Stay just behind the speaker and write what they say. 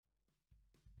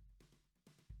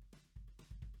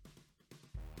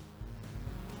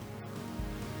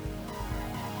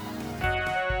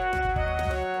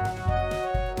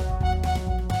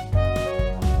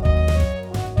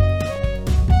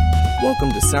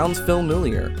Welcome to Sounds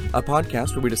Familiar, a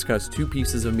podcast where we discuss two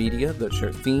pieces of media that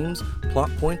share themes,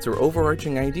 plot points, or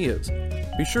overarching ideas.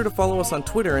 Be sure to follow us on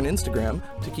Twitter and Instagram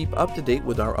to keep up to date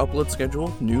with our upload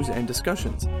schedule, news, and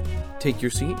discussions. Take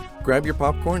your seat, grab your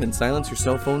popcorn, and silence your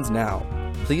cell phones now.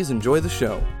 Please enjoy the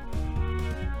show.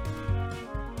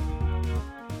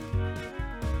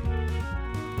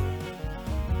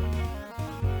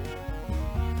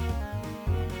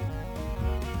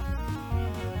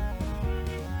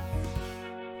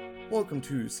 Welcome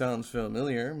to Sounds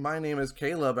Familiar. My name is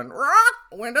Caleb, and rock,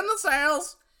 wind in the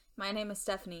sails. My name is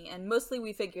Stephanie, and mostly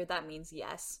we figured that means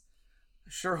yes. I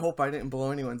sure hope I didn't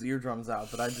blow anyone's eardrums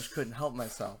out, but I just couldn't help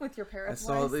myself. With your parrot voice. I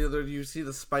saw the other. You see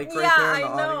the spike right there in the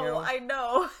audio? I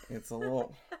know. It's a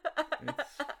little.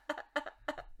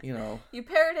 You know. You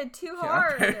parroted too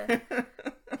hard.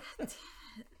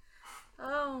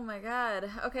 Oh my god.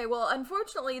 Okay, well,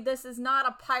 unfortunately, this is not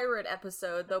a pirate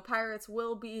episode, though pirates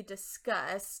will be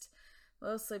discussed.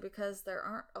 Mostly because there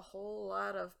aren't a whole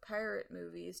lot of pirate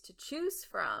movies to choose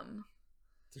from.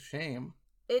 It's a shame.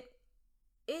 It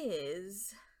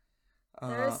is.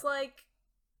 There's like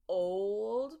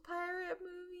old pirate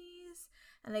movies,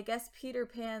 and I guess Peter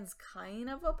Pan's kind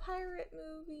of a pirate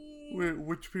movie. Wait,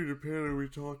 which Peter Pan are we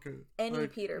talking? Any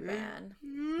like, Peter Pan.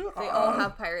 They all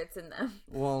have pirates in them.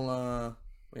 Well,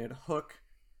 we had Hook.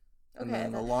 And okay,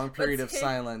 then a long period of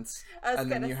silence. I was and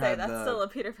going then to you say, had that's still a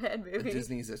Peter Pan movie.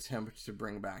 Disney's attempt to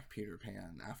bring back Peter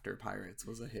Pan after Pirates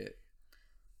was a hit.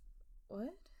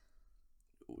 What?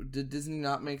 Did Disney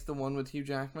not make the one with Hugh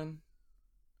Jackman?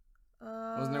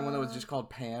 Wasn't there one that was just called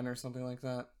Pan or something like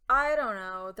that? I don't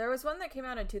know. There was one that came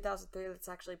out in 2003 that's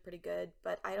actually pretty good,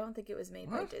 but I don't think it was made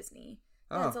by Disney.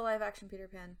 Yeah, it's a live-action Peter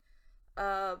Pan.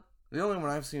 The only one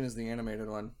I've seen is the animated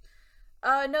one.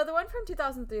 No, the one from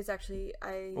 2003 is actually,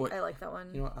 I like that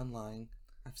one. You know what? I'm lying.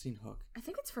 I've seen Hook. I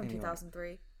think it's from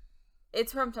 2003.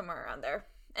 It's from somewhere around there.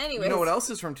 Anyways. You know what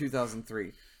else is from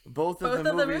 2003? Both of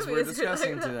the movies we're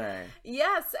discussing today.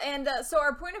 Yes, and so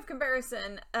our point of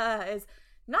comparison is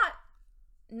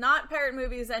not pirate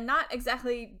movies and not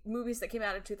exactly movies that came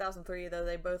out in 2003, though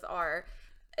they both are.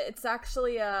 It's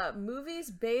actually movies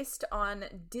based on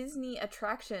Disney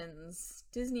attractions,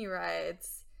 Disney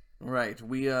rides. Right.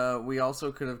 We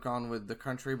also could have gone with The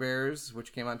Country Bears,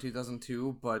 which came out in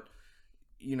 2002, but,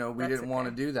 you know, we didn't want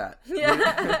to do that.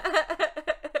 Yeah.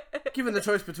 Given the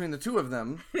choice between the two of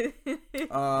them,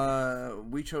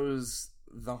 we chose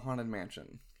The Haunted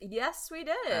Mansion. Yes, we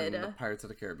did. And The Pirates of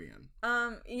the Caribbean.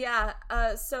 Yeah,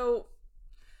 so...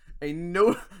 A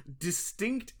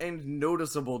distinct and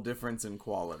noticeable difference in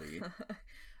quality.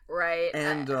 Right.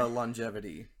 And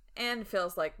longevity. And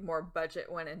feels like more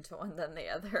budget went into one than the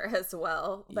other as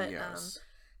well. But, yes.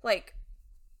 Like,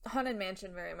 Haunted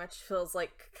Mansion very much feels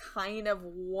like kind of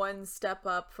one step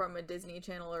up from a Disney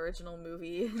Channel original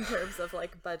movie in terms of,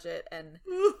 like, budget and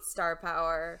star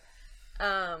power.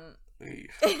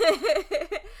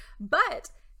 But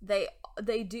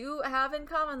they do have in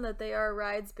common that they are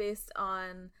rides based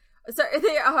on... Sorry,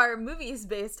 they are movies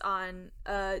based on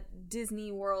Disney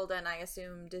World and I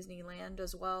assume Disneyland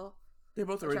as well. They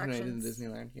both originated in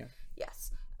Disneyland, yeah.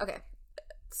 Yes. Okay.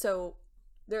 So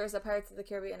there is a Pirates of the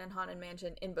Caribbean and Haunted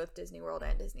Mansion in both Disney World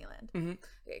and Disneyland. Mm-hmm.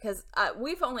 Because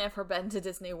we've only ever been to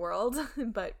Disney World,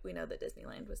 but we know that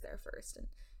Disneyland was there first and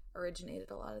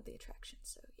originated a lot of the attractions.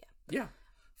 So yeah. Yeah.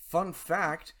 Fun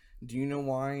fact: do you know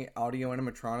why audio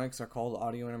animatronics are called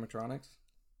audio animatronics?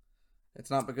 It's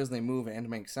not because they move and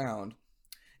make sound.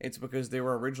 It's because they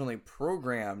were originally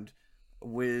programmed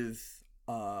with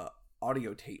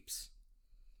audio tapes.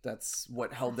 That's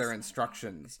what held their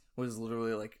instructions. Was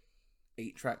literally like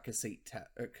 8-track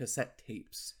cassette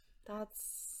tapes.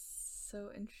 That's so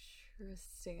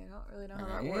interesting. I don't really know how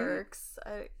that works.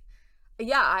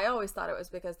 I always thought it was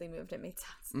because they moved. It made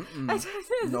sense.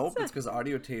 Nope, it's because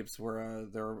audio tapes were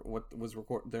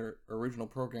their original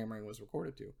programming was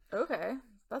recorded to. Okay,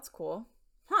 that's cool.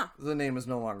 Huh. The name is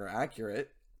no longer accurate.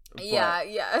 Yeah.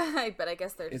 But I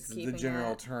guess they're just keeping it's the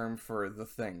general term for the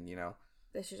thing, you know.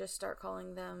 They should just start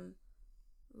calling them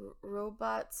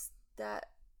robots that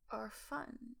are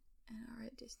fun and are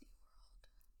at Disney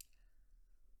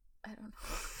World. I don't know.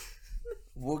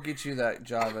 We'll get you that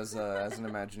job as an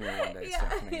Imagineer one day,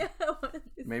 Stephanie. Yeah,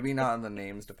 maybe not in the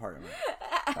names department.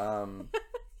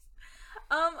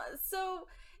 So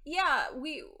yeah,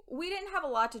 we didn't have a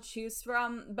lot to choose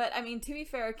from, but I mean, to be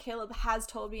fair, Caleb has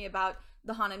told me about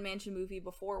the Haunted Mansion movie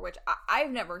before, which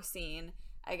I've never seen.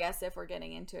 I guess if we're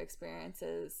getting into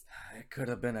experiences. It could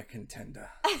have been a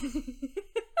contender.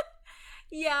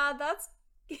 Yeah, that's...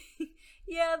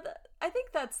 Yeah, I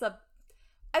think that's the...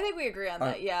 I think we agree on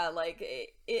that. Yeah, like,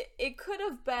 it could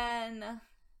have been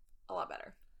a lot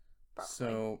better. Probably.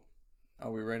 So,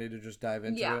 are we ready to just dive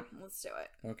into it? Yeah, let's do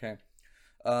it. Okay.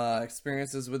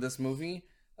 Experiences with this movie.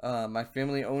 My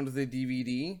family owned the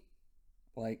DVD,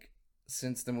 like,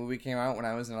 since the movie came out when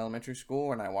I was in elementary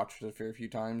school, and I watched it a fair few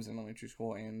times in elementary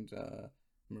school and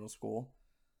middle school.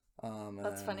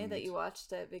 That's funny that you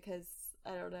watched it because,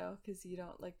 I don't know, because you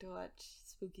don't like to watch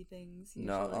spooky things usually.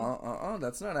 No,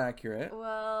 that's not accurate.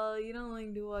 Well, you don't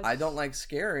like to watch... I don't like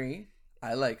scary.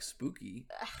 I like spooky.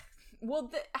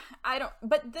 Well, I don't...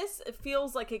 But this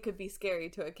feels like it could be scary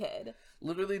to a kid.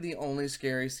 Literally the only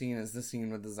scary scene is the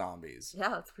scene with the zombies.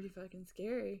 Yeah, it's pretty fucking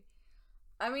scary.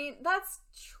 I mean, that's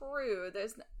true.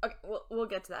 There's... Okay, we'll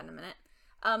get to that in a minute.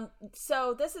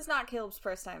 So this is not Caleb's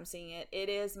first time seeing it. It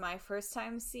is my first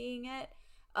time seeing it.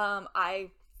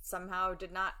 I somehow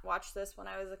did not watch this when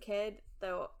I was a kid,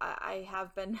 though I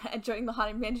have been enjoying the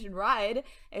Haunted Mansion ride.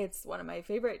 It's one of my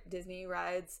favorite Disney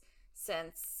rides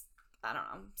since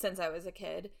I was a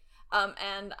kid.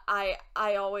 And I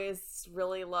always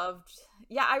really loved,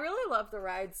 I really love the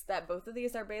rides that both of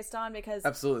these are based on because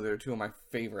absolutely, they're two of my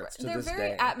favorites to this day. They're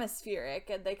very atmospheric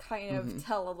and they kind of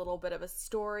tell a little bit of a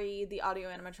story. The audio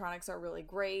animatronics are really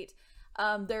great.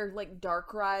 They're like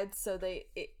dark rides, so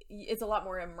it's a lot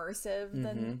more immersive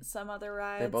than some other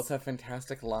rides. They both have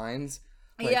fantastic lines.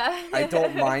 Yeah. I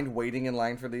don't mind waiting in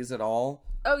line for these at all.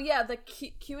 Oh yeah, the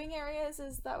queuing areas,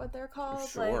 is that what they're called?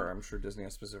 Sure, I'm sure Disney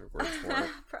has specific words for it.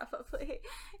 Probably.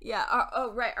 Yeah,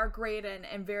 are great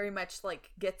and very much like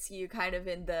gets you kind of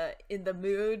in the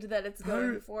mood that it's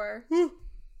going for.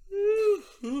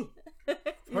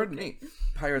 Pardon me.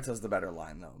 Pirates has the better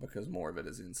line though, because more of it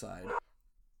is inside.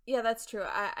 Yeah, that's true.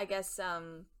 I guess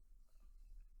I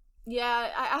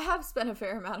have spent a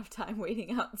fair amount of time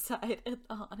waiting outside at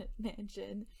the Haunted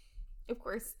Mansion. Of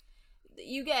course,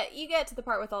 you get to the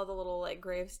part with all the little like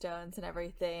gravestones and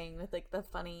everything with like the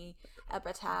funny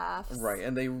epitaphs. Right,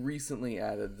 and they recently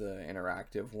added the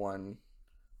interactive one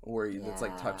where it's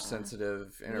like touch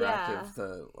sensitive, interactive,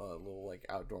 the little like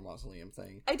outdoor mausoleum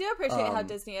thing. I do appreciate how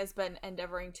Disney has been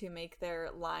endeavoring to make their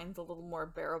lines a little more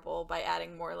bearable by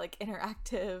adding more like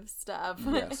interactive stuff.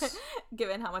 Yes.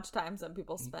 Given how much time some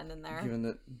people spend in there. Given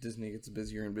that Disney gets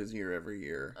busier and busier every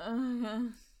year.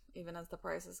 Even as the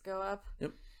prices go up.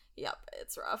 Yep,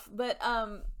 it's rough. But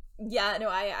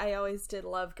I always did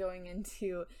love going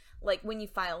into like when you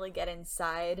finally get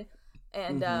inside.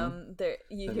 And the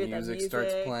music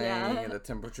starts playing and the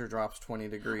temperature drops 20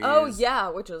 degrees. Oh yeah,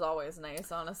 which is always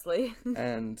nice, honestly.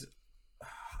 And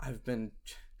I've been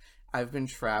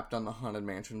trapped on the Haunted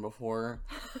Mansion before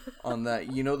on that,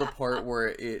 the part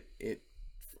where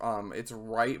it's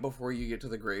right before you get to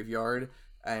the graveyard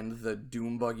and the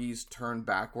doom buggies turn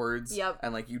backwards. Yep.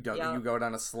 And like you go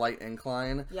down a slight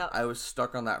incline. Yep. I was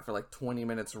stuck on that for like 20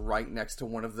 minutes right next to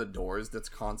one of the doors that's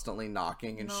constantly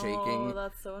knocking and shaking. Oh,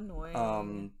 that's so annoying.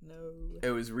 No. It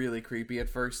was really creepy at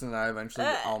first, and then I eventually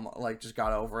just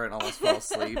got over it and almost fell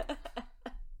asleep.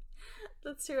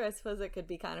 That's true. I suppose it could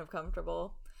be kind of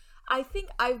comfortable. I think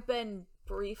I've been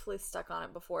briefly stuck on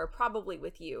it before, probably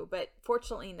with you, but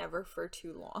fortunately never for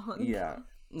too long. Yeah.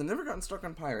 I've never gotten stuck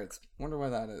on Pirates. Wonder why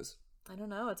that is. I don't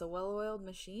know. It's a well-oiled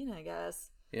machine, I guess.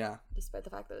 Yeah. Despite the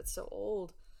fact that it's so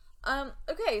old.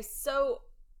 Okay, so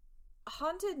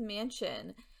Haunted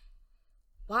Mansion.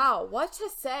 Wow, what to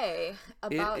say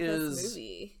about this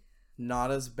movie?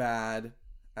 Not as bad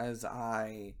as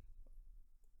I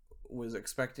was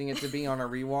expecting it to be on a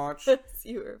rewatch.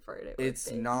 You referred it.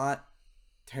 It's not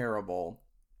terrible.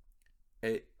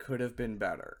 It could have been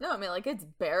better. No, I mean, like, it's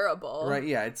bearable. Right,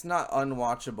 yeah, it's not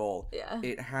unwatchable. Yeah.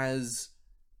 It has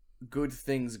good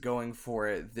things going for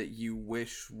it that you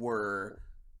wish were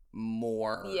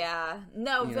more. Yeah.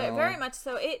 No, very much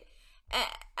so.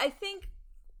 I think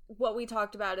what we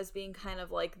talked about as being kind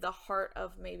of like the heart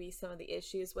of maybe some of the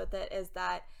issues with it is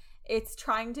that it's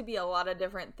trying to be a lot of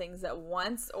different things at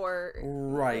once, or...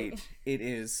 Right, it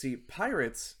is. See,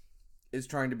 Pirates is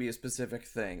trying to be a specific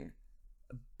thing,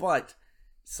 but...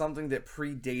 something that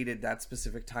predated that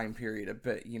specific time period a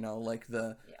bit, like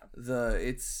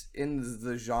it's in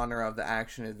the genre of the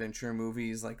action adventure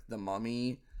movies, like The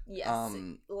Mummy. Yes,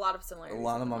 a lot of similarities. A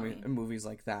lot of mummy movies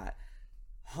like that.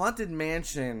 Haunted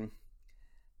Mansion,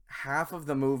 half of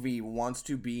the movie wants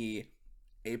to be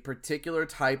a particular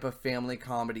type of family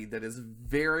comedy that is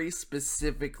very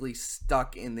specifically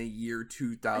stuck in the year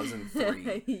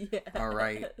 2003. Yes. All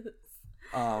right.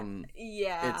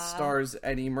 Yeah. It stars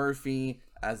Eddie Murphy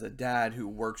as a dad who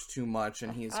works too much,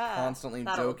 and he's constantly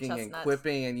joking and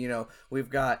quipping, and we've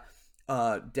got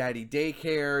Daddy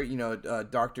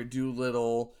Daycare, Dr.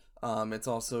 Dolittle. It's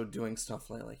also doing stuff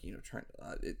trying.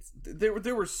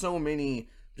 There were so many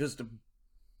just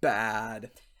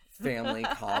bad family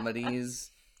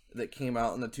comedies that came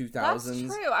out in the 2000s. That's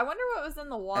true. I wonder what was in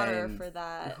the water And for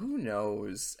that. Who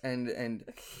knows? And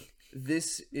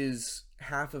this is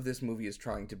half of this movie is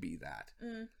trying to be that.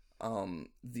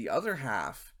 The other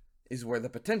half is where the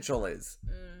potential is.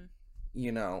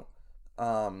 You know,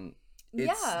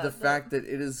 it's the fact that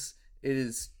it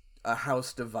is a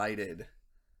house divided.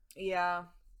 Yeah,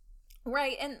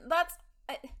 right, and that's.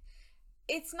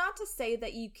 It's not to say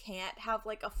that you can't have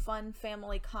like a fun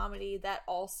family comedy that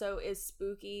also is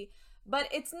spooky, but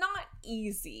it's not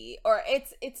easy, or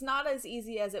it's not as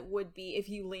easy as it would be if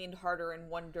you leaned harder in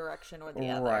one direction or the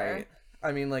other. Right.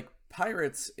 I mean, like,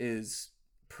 Pirates is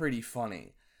pretty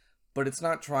funny, but it's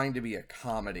not trying to be a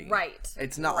comedy. Right.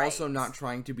 It's not also not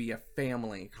trying to be a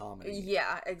family comedy.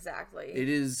 Yeah, exactly.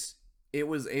 It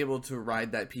was able to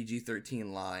ride that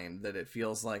PG-13 line that it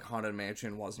feels like Haunted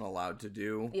Mansion wasn't allowed to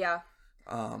do. Yeah.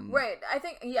 Right. I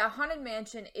think, Haunted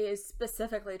Mansion is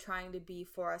specifically trying to be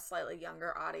for a slightly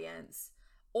younger audience,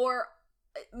 or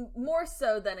more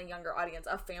so than a younger audience,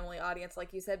 a family audience,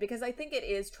 like you said, because I think it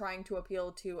is trying to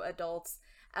appeal to adults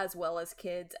as well as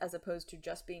kids, as opposed to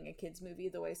just being a kids movie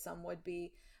the way some would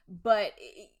be. But,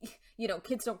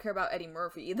 kids don't care about Eddie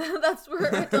Murphy. That's for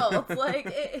adults.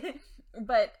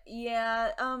 But yeah,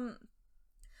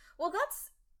 well,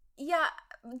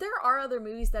 there are other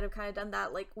movies that have kind of done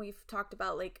that. Like, we've talked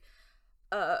about, like,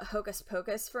 Hocus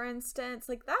Pocus, for instance.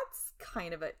 Like, that's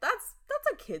kind of that's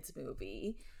a kid's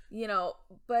movie,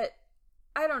 but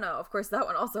I don't know. Of course, that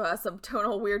one also has some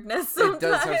tonal weirdness sometimes. It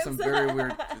does have some very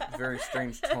weird, very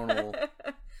strange tonal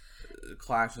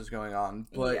clashes going on.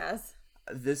 But yes,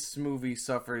 this movie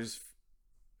suffers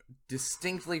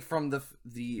distinctly from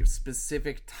the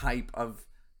specific type of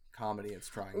comedy it's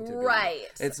trying to be. Right.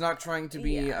 It's not trying to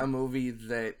be a movie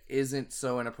that isn't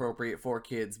so inappropriate for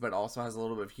kids, but also has a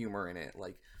little bit of humor in it,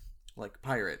 like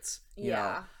Pirates. You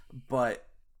know? But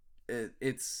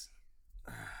it's.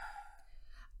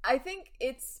 I think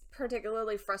it's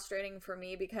particularly frustrating for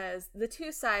me because the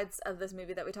two sides of this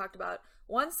movie that we talked about,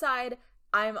 one side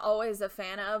I'm always a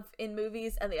fan of in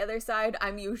movies, and the other side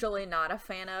I'm usually not a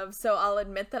fan of. So I'll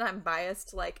admit that I'm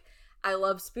biased. Like, I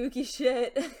love spooky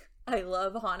shit. I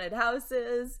love haunted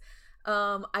houses.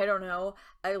 I don't know.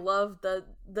 I love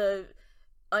the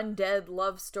undead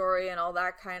love story and all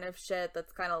that kind of shit.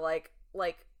 That's kind of like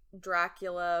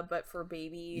Dracula, but for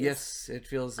babies. Yes, it's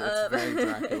very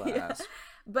Dracula-esque.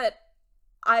 But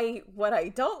what I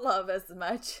don't love as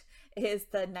much is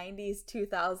the 90s,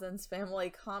 2000s family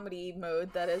comedy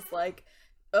mode that is like,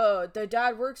 oh, the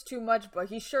dad works too much, but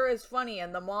he sure is funny,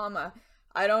 and the mama,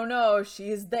 I don't know,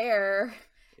 she's there.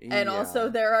 And also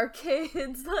there are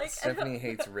kids. Like, Stephanie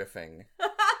hates riffing.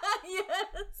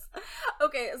 Yes.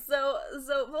 Okay, so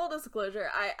full disclosure,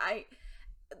 I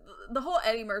the whole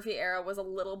Eddie Murphy era was a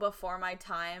little before my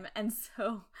time, and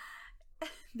so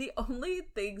the only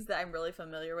things that I'm really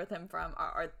familiar with him from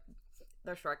are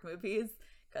the Shrek movies,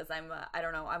 because I'm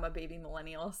a baby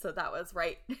millennial, so that was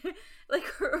right. Like,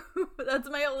 that's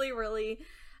my only really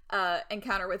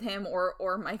encounter with him,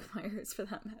 or Mike Myers for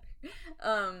that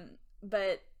matter.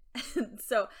 But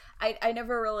so I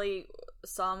never really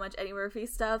saw much Eddie Murphy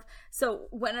stuff. So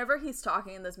whenever he's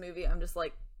talking in this movie, I'm just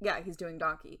like, yeah, he's doing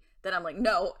Donkey. Then I'm like,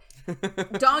 no,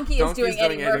 Donkey is doing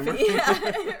Eddie Murphy. Yeah,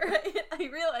 right. I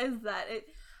realized that.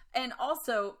 And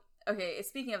also, okay,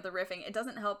 speaking of the riffing, it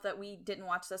doesn't help that we didn't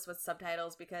watch this with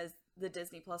subtitles because the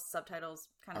Disney Plus subtitles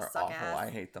kind of suck awful. ass.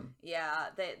 I hate them. Yeah,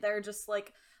 they're just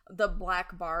like the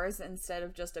black bars instead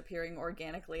of just appearing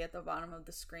organically at the bottom of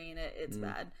the screen. It's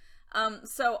bad.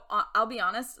 So I'll be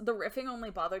honest, the riffing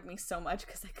only bothered me so much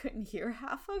because I couldn't hear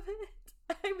half of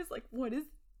it. I was like, what is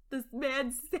this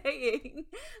man saying?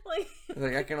 Like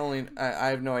I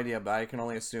have no idea, but I can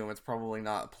only assume it's probably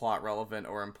not plot relevant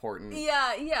or important.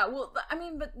 Yeah. Well, I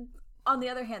mean, but on the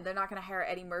other hand, they're not going to hire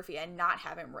Eddie Murphy and not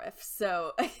have him riff.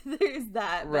 So there's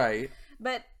that. Right.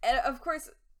 But of course,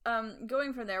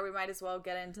 going from there, we might as well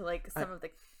get into like some of the.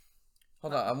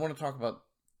 Hold on, I want to talk about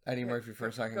Eddie Murphy for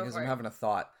a second because I'm having a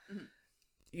thought.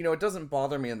 Mm-hmm. It doesn't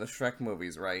bother me in the Shrek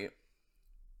movies, right?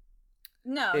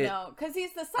 No, because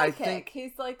he's the sidekick.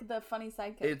 He's like the funny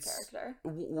sidekick character.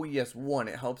 Yes, one,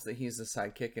 it helps that he's the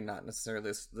sidekick and not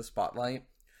necessarily the spotlight.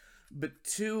 But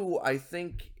two, I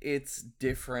think it's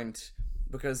different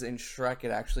because in Shrek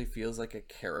it actually feels like a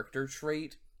character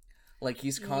trait. Like,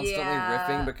 he's constantly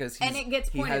riffing because and it gets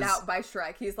pointed out by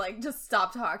Shrek. He's like, just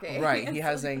stop talking. Right, he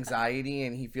has anxiety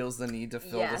and he feels the need to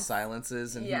fill the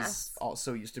silences, and he's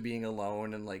also used to being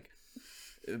alone, and like...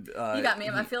 you got me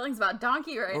in my feelings about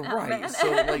Donkey right now, man.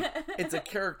 So, like, it's a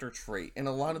character trait. In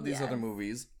a lot of these other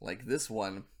movies, like this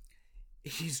one,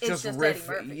 he's It's just just Eddie riffing.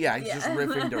 Murphy. Yeah, he's Yeah. just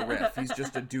riffing to riff. He's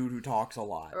just a dude who talks a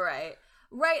lot. Right.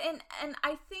 And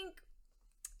I think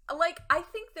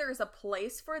there's a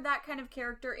place for that kind of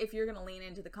character if you're going to lean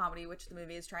into the comedy, which the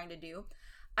movie is trying to do.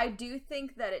 I do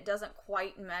think that it doesn't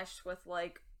quite mesh with,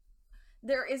 like,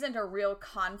 there isn't a real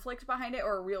conflict behind it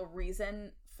or a real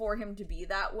reason for him to be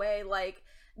that way. Like,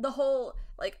 the whole,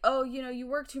 like, oh, you know, you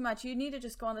work too much, you need to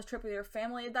just go on this trip with your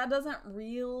family. That doesn't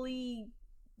really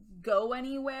go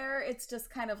anywhere. It's just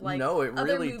kind of like, No, it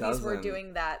other really movies were doesn't.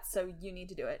 doing that, so you need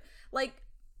to do it. Like,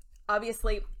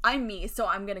 obviously, I'm me, so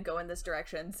I'm gonna go in this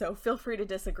direction, so feel free to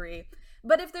disagree.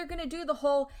 But if they're gonna do the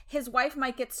whole his wife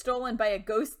might get stolen by a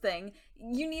ghost thing,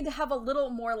 you need to have a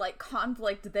little more, like,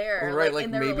 conflict there. Right, like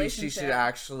in their maybe she relationship. should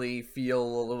actually feel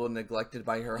a little neglected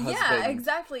by her husband. Yeah,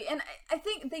 exactly. And I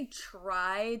think they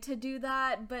try to do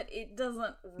that, but it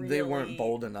doesn't really... They weren't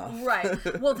bold enough.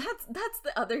 Right. Well, that's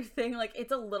the other thing. Like,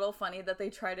 it's a little funny that they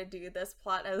try to do this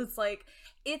plot as, like,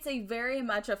 it's a very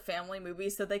much a family movie,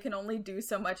 so they can only do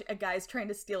so much. A guy's trying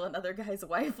to steal another guy's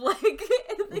wife. Like,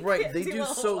 Right, they do a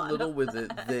so lot little of with that.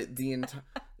 it that the entire...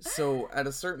 So, at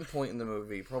a certain point in the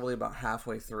movie, probably about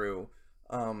halfway through,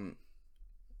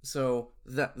 so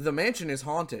the mansion is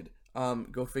haunted.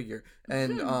 Go figure.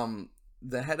 And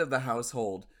the head of the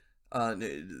household,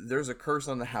 there's a curse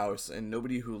on the house, and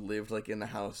nobody who lived, like, in the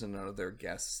house and none of their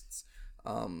guests,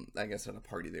 I guess at a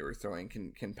party they were throwing,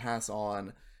 can pass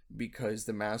on, because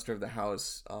the master of the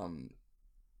house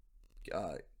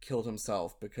killed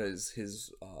himself because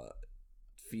his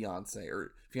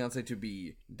fiance to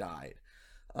be died.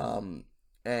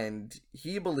 And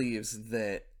he believes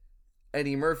that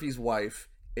Eddie Murphy's wife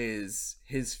is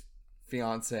his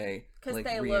fiance, like,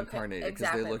 they reincarnated,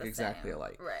 because they look the exactly same.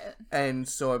 alike. Right. And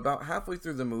so about halfway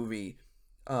through the movie,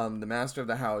 the master of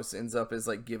the house ends up as,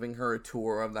 like, giving her a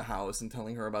tour of the house and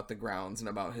telling her about the grounds and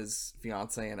about his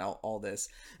fiance and all this.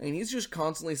 And he's just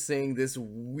constantly saying this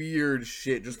weird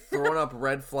shit, just throwing up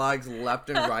red flags left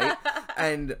and right.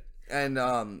 And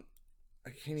I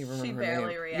can't even remember She her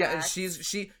barely name. reacts. Yeah, and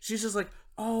she's just like,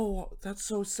 oh, that's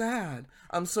so sad.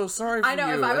 I'm so sorry for you. I know,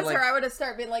 if I was And, her, I would have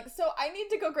started being like, so I need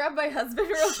to go grab my husband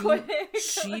real quick.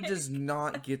 She Like- does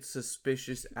not get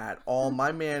suspicious at all.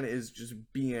 My man is just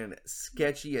being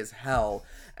sketchy as hell.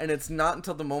 And it's not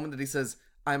until the moment that he says,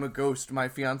 I'm a ghost, my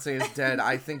fiance is dead,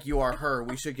 I think you are her,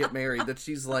 we should get married, that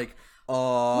she's like, Whoa,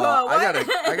 I what? gotta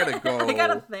go. I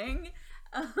got a thing.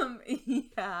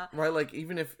 Yeah. Right, like,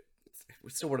 even if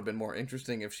it still would have been more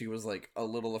interesting if she was, like, a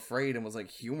little afraid and was,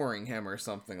 like, humoring him or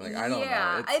something. Like, I don't know.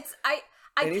 Yeah,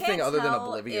 I anything can't other than tell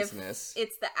obliviousness. if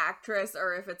it's the actress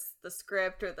or if it's the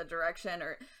script or the direction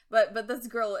but this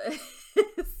girl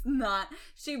is not.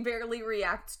 She barely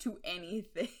reacts to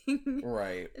anything.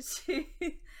 Right.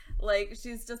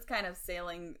 She's just kind of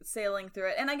sailing through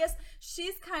it. And I guess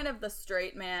she's kind of the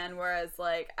straight man, whereas,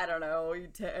 like, I don't know,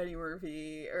 to Eddie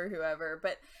Murphy or whoever,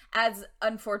 but as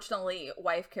unfortunately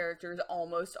wife characters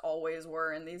almost always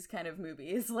were in these kind of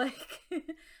movies, like,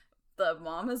 the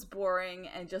mom is boring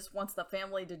and just wants the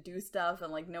family to do stuff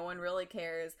and, like, no one really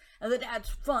cares, and the dad's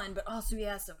fun but also he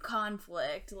has some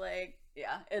conflict. Like,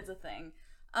 yeah, it's a thing.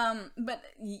 But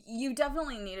you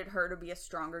definitely needed her to be a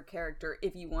stronger character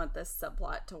if you want this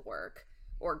subplot to work,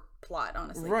 or plot,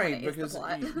 honestly. Right, Kinda is the because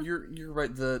plot. you're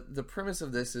right. The premise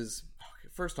of this is,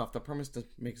 first off, the premise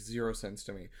makes zero sense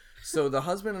to me. So the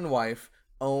husband and wife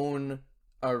own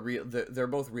they're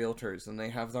both realtors, and they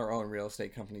have their own real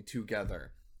estate company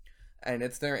together, and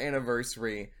it's their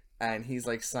anniversary, and he's,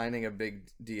 like, signing a big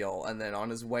deal, and then on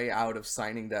his way out of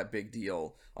signing that big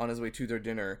deal, on his way to their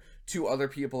dinner, two other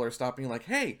people are stopping, like,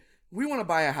 hey, we want to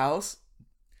buy a house.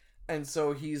 And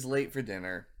so he's late for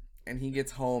dinner, and he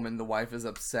gets home, and the wife is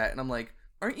upset, and I'm like,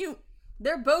 aren't you...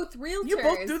 They're both realtors. You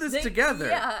both do this together.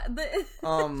 Yeah,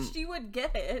 she would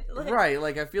get it. Like, Right,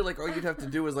 like, I feel like all you'd have to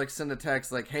do is, like, send a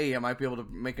text, like, hey, I might be able to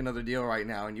make another deal right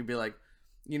now, and you'd be like,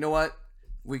 you know what?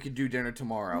 We could do dinner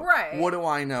tomorrow. Right. What do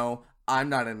I know? I'm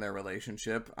not in their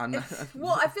relationship. I'm not...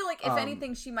 Well, I feel like, if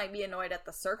anything, she might be annoyed at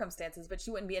the circumstances, but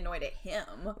she wouldn't be annoyed at him.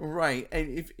 Right, and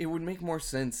if it would make more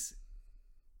sense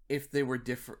if they were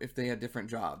different, if they had different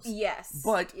jobs. Yes.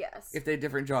 But yes. if they had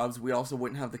different jobs, we also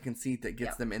wouldn't have the conceit that gets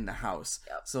Yep. them in the house.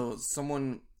 Yep. So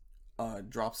someone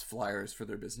drops flyers for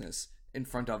their business in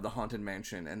front of the haunted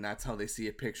mansion, and that's how they see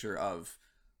a picture of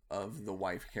the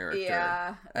wife character.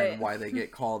 Yeah. And why they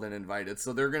get called and invited.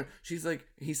 So she's like,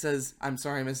 he says, I'm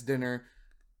sorry I missed dinner.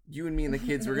 You and me and the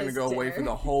kids were going to Miss go away dinner. for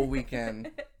the whole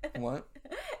weekend. What?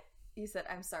 You said,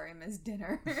 I'm sorry, Miss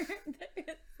Dinner.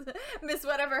 Miss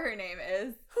whatever her name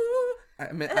is.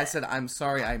 I said, I'm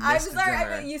sorry I I'm missed sorry,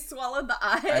 dinner. I mean, you swallowed the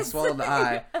I. I swallowed the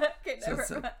I. Okay, So never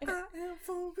it's like, mind. I am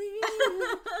for real.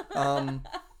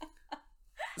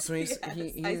 So Yes, I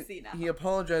see now. he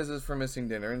apologizes for missing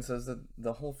dinner and says that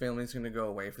the whole family's going to go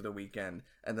away for the weekend,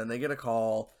 and then they get a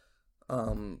call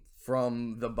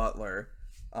from the butler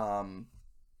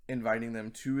inviting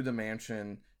them to the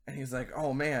mansion, and he's like,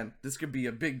 "Oh man, this could be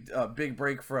a big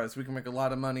break for us. We can make a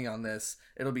lot of money on this.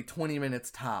 It'll be 20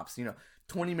 minutes tops,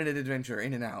 20-minute adventure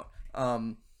in and out."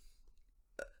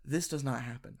 This does not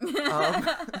happen.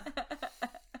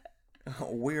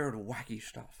 Weird, wacky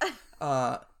stuff.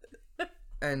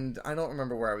 And I don't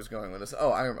remember where I was going with this.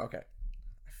 Oh, okay.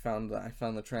 I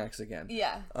found the tracks again.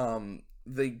 Yeah.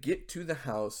 They get to the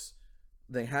house,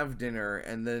 they have dinner,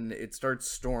 and then it starts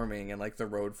storming and like the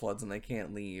road floods and they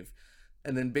can't leave.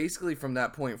 And then basically from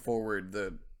that point forward,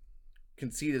 the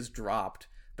conceit is dropped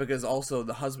because also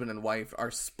the husband and wife are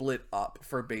split up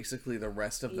for basically the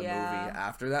rest of the movie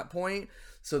after that point.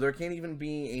 So there can't even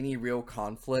be any real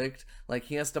conflict. Like,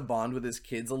 he has to bond with his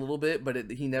kids a little bit, but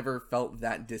he never felt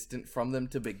that distant from them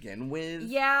to begin with.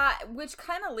 Yeah, which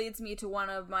kind of leads me to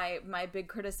one of my big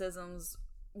criticisms,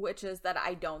 which is that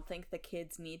I don't think the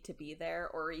kids need to be there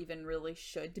or even really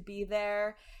should be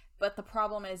there. But the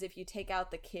problem is, if you take out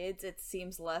the kids, it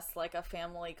seems less like a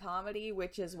family comedy,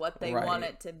 which is what they want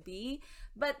it to be.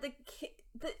 But the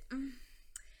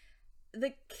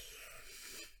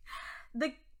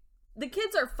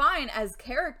kids are fine as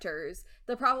characters.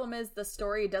 The problem is the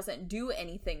story doesn't do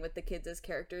anything with the kids as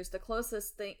characters. The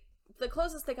closest they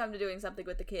come to doing something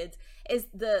with the kids is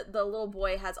the little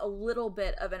boy has a little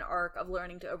bit of an arc of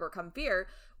learning to overcome fear,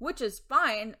 which is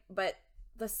fine, but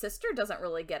the sister doesn't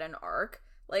really get an arc.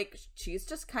 Like, she's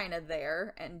just kind of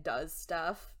there and does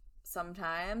stuff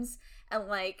sometimes. And,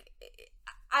 like,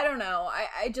 I don't know.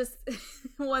 I just,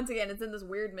 once again, it's in this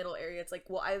weird middle area. It's like,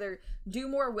 we'll either do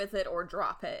more with it or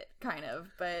drop it, kind of.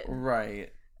 But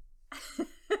right.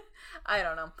 I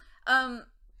don't know.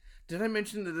 Did I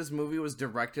mention that this movie was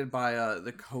directed by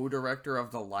the co-director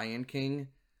of The Lion King?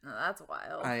 Oh, that's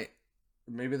wild.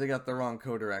 Maybe they got the wrong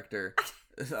co-director.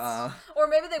 Or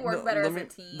maybe they work better as a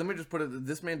team. Let me just put it,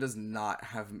 this man does not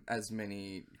have as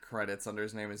many credits under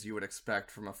his name as you would expect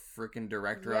from a freaking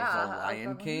director of The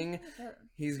Lion King.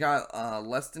 He's got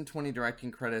less than 20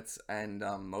 directing credits, and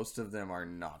most of them are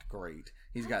not great.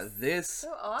 He's got this,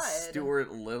 so odd.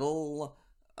 Stuart Little,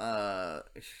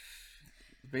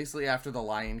 basically after The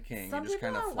Lion King. Some just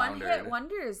kind of people are one-hit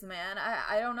wonders, man.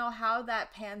 I don't know how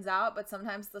that pans out, but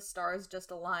sometimes the stars just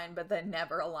align, but then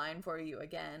never align for you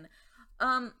again.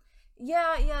 Of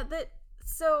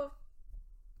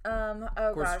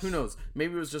course, who knows?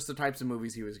 Maybe it was just the types of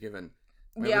movies he was given.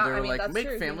 Maybe Yeah, they were I mean, like, that's make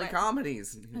true. family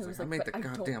comedies. And he was like, I made the "But I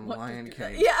don't goddamn want to Lion do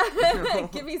that." King. Yeah,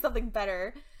 give me something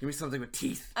better. Give me something with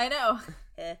teeth. I know.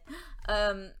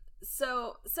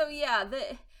 So yeah,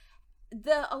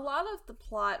 a lot of the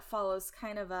plot follows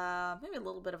kind of maybe a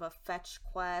little bit of a fetch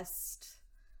quest,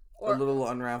 or a little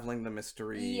unraveling the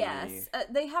mystery. Yes,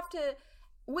 they have to.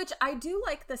 Which I do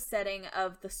like the setting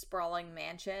of the sprawling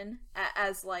mansion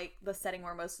as like the setting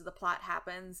where most of the plot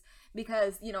happens,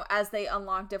 because as they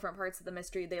unlock different parts of the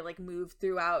mystery, they like move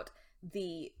throughout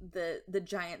the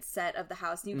giant set of the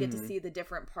house, and you get to see the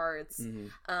different parts,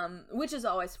 which is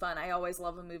always fun. I always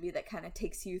love a movie that kind of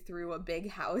takes you through a big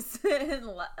house and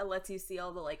lets you see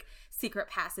all the like secret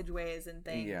passageways and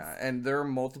things. Yeah, and there are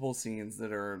multiple scenes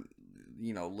that are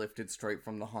lifted straight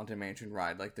from the Haunted Mansion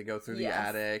ride. Like, they go through the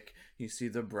attic, you see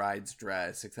the bride's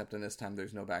dress, except in this time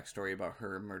there's no backstory about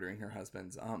her murdering her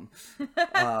husband's.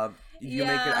 You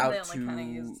make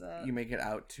it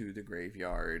out to the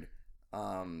graveyard.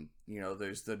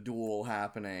 There's the duel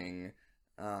happening.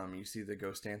 You see the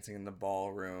ghost dancing in the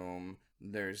ballroom.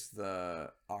 There's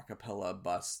the a cappella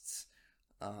busts,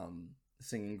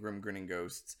 singing Grim Grinning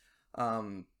Ghosts.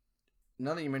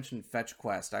 Now that you mentioned fetch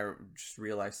quest, I just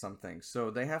realized something.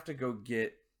 So they have to go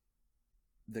get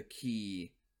the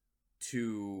key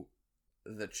to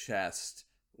the chest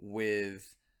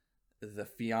with the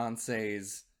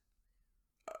fiance's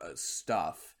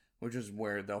stuff, which is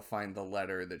where they'll find the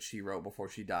letter that she wrote before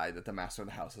she died that the master of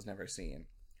the house has never seen.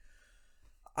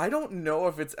 I don't know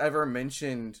if it's ever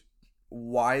mentioned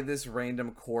why this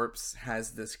random corpse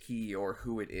has this key or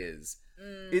who it is.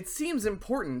 It seems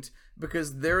important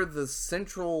because they're the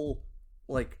central,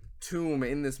 like, tomb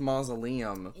in this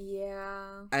mausoleum.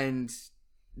 Yeah. And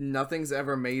nothing's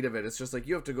ever made of it. It's just like,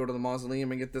 you have to go to the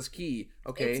mausoleum and get this key.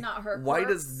 Okay. It's not her corpse. Why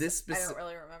does this I don't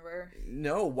really remember.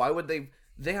 No, why would they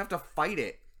have to fight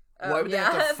it? Why would they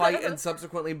have to fight and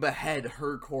subsequently behead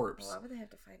her corpse? Why would they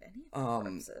have to fight any of the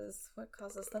corpses? What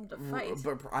causes them to fight?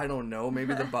 But I don't know.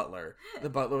 Maybe the butler. The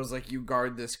butler was like, you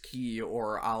guard this key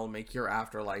or I'll make your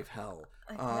afterlife hell.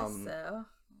 I guess so.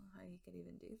 How you could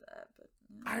even do that, but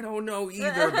I don't know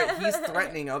either, but he's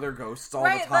threatening other ghosts all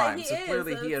Right, the time. like, So he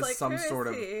clearly is. he It's has like, some who is sort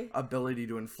of he? ability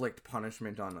to inflict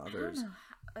punishment on others.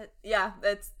 Yeah,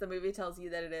 that's the movie tells you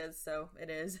that it is, so it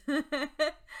is.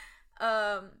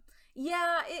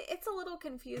 Yeah, it's a little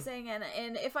confusing, and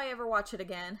if I ever watch it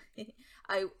again,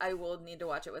 I will need to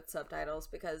watch it with subtitles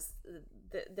because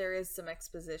there is some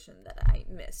exposition that I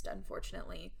missed,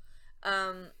 unfortunately.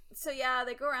 So yeah,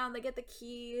 they go around, they get the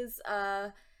keys.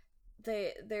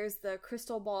 There's the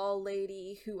crystal ball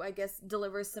lady who I guess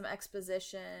delivers some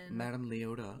exposition. Madame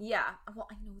Leota. Yeah, well,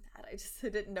 I know that. I just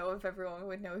didn't know if everyone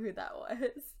would know who that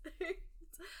was.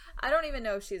 I don't even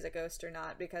know if she's a ghost or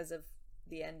not because of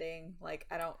the ending. Like,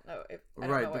 I don't know if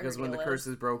Because when the curse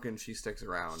is broken, she sticks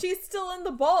around. She's still in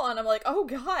the ball, and I'm like, oh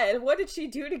god, what did she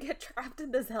do to get trapped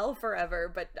in this hell forever?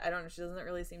 But I don't know, she doesn't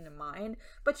really seem to mind.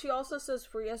 But she also says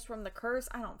free us from the curse.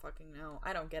 I don't fucking know.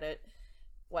 I don't get it.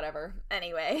 Whatever.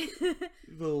 Anyway.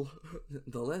 Well,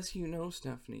 the less you know,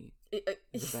 Stephanie, the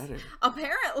better.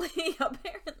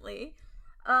 Apparently.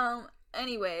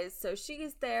 Anyways, so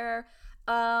she's there.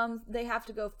 They have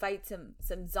to go fight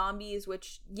some zombies,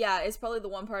 which, yeah, is probably the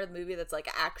one part of the movie that's, like,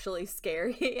 actually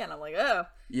scary, and I'm like, oh,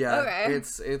 yeah, okay.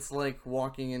 It's like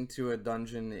walking into a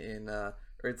dungeon in,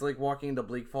 or it's like walking into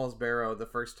Bleak Falls Barrow the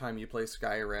first time you play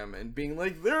Skyrim and being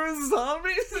like, there are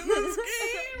zombies in this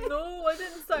game! No, I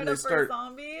didn't sign up for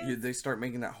zombies. They start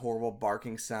making that horrible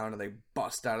barking sound, and they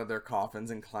bust out of their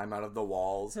coffins and climb out of the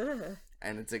walls,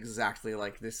 and it's exactly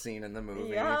like this scene in the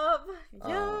movie. Yup.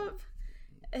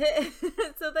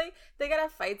 So they gotta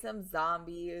fight some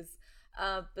zombies,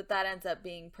 but that ends up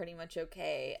being pretty much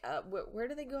okay. Where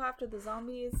do they go after the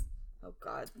zombies? Oh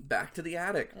god, back to the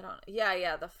attic. I don't.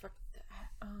 Yeah. The fuck.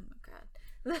 Oh my god,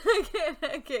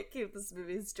 I can't keep this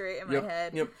movie straight in my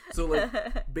head. Yep. So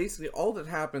like, basically, all that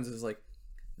happens is like,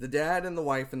 the dad and the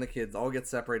wife and the kids all get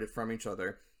separated from each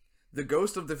other. The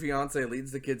ghost of the fiance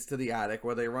leads the kids to the attic,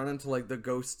 where they run into like the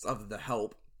ghosts of the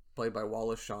help, played by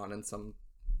Wallace Shawn and some.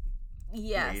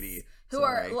 Yes. Lady. Who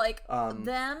are like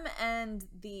them and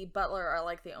the butler are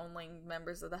like the only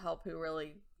members of the help who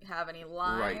really have any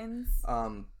lines.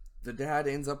 Right. The dad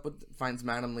finds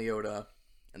Madame Leota,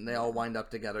 and they all wind up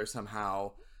together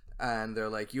somehow. And they're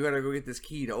like, you gotta go get this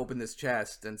key to open this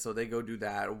chest. And so they go do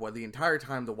that. Well, the entire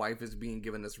time the wife is being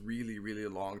given this really, really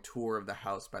long tour of the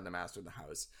house by the master of the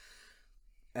house.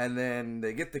 And then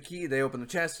they get the key, they open the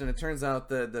chest, and it turns out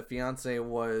the fiance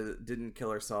didn't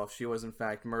kill herself. She was in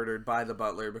fact murdered by the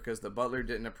butler because the butler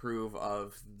didn't approve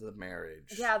of the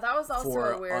marriage. Yeah, that was also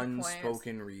a weird point. For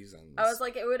unspoken reasons. I was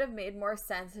like, it would have made more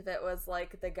sense if it was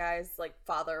like the guy's like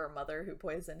father or mother who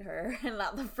poisoned her and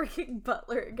not the freaking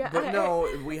butler guy. But no,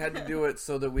 we had to do it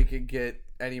so that we could get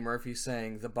Eddie Murphy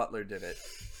saying the butler did it.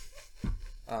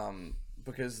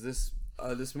 Because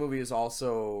this movie is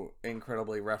also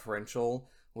incredibly referential.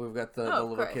 We've got the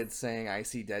little kids saying, I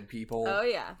see dead people. Oh,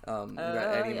 yeah. We've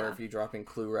got Eddie Murphy dropping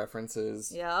Clue references.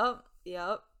 Yep.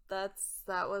 That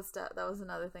was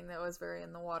another thing that was very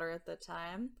in the water at the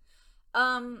time.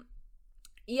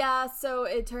 Yeah, so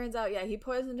it turns out, he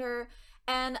poisoned her.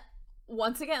 And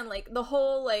once again, like, the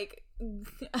whole, like,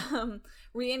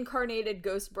 reincarnated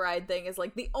ghost bride thing is,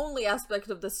 like, the only aspect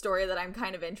of the story that I'm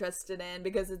kind of interested in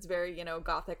because it's very,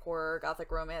 gothic horror,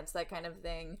 gothic romance, that kind of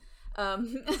thing.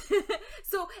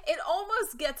 So it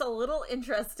almost gets a little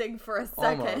interesting for a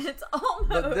second. Almost. It's almost.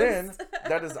 But then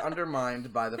that is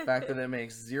undermined by the fact that it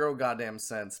makes zero goddamn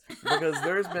sense, because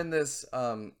there's been this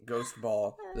ghost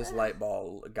ball, this light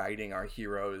ball guiding our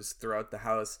heroes throughout the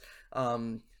house,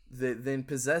 that then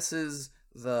possesses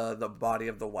the body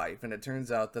of the wife, and it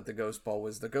turns out that the ghost ball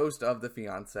was the ghost of the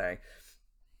fiance,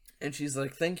 and she's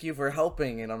like, thank you for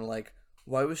helping, and I'm like,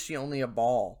 why was she only a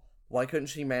ball? Why couldn't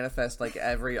she manifest like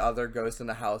every other ghost in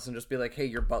the house and just be like, hey,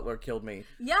 your butler killed me?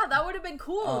 Yeah, that would have been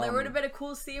cool. There would have been a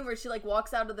cool scene where she like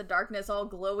walks out of the darkness all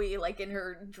glowy, like in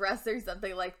her dress or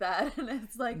something like that. And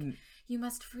it's like, you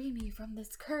must free me from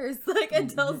this curse. Like, it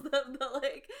tells them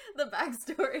the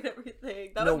backstory and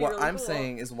everything. That would be really I'm cool.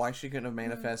 saying is why she couldn't have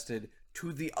manifested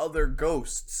to the other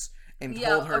ghosts and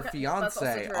told her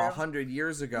fiance 100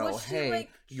 years ago, hey,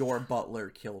 your butler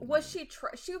killed me. Was she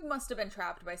she must have been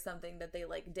trapped by something that they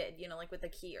like did, like with the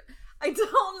key or I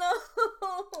don't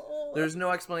know. There's no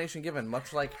explanation given,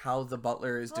 much like how the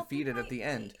butler is defeated at the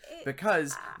end,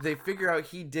 because they figure out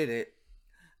he did it.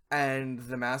 And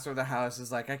the master of the house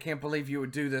is like, I can't believe you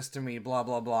would do this to me, blah,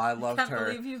 blah, blah. I loved her. I can't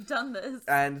believe you've done this.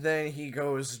 And then he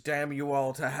goes, damn you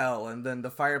all to hell. And then the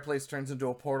fireplace turns into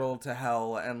a portal to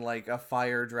hell, and like a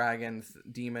fire dragon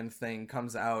demon thing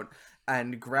comes out.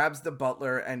 and grabs the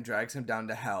butler and drags him down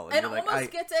to hell. And you're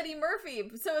almost gets Eddie Murphy.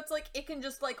 So it's like, it can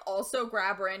just, like, also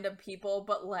grab random people,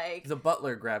 but, like... The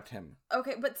butler grabbed him.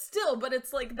 Okay, but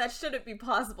it's like, that shouldn't be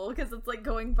possible, because it's, like,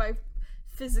 going by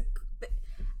physical...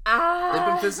 They've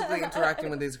been physically interacting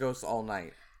with these ghosts all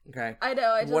night. Okay? I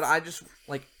know, it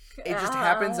just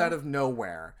happens out of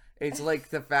nowhere. It's like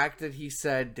the fact that he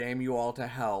said, damn you all to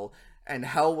hell, and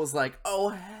hell was like, oh,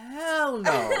 hell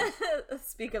no.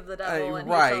 Speak of the devil. And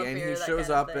right, and he shows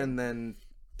up and then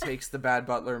takes the bad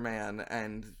butler man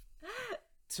and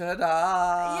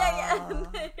ta-da! Yeah.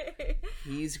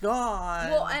 He's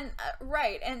gone. Well, and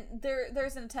right, and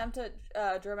there's an attempt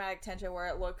at dramatic tension where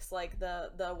it looks like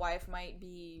the wife might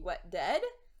be dead,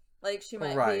 like she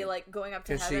might be like going up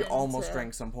to heaven. Because she almost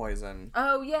drank some poison.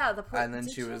 Oh yeah, and then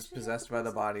she was possessed by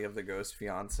the body of the ghost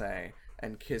fiance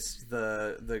and kissed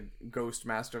the ghost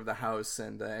master of the house,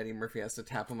 and Eddie Murphy has to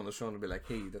tap him on the shoulder and be like,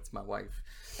 "Hey, that's my wife."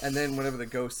 And then whenever the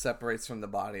ghost separates from the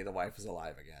body, the wife is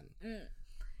alive again.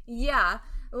 Yeah.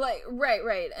 Like,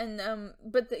 right, and,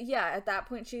 at that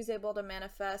point she's able to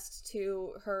manifest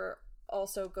to her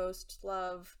also ghost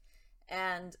love,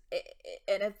 and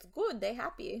it's good, they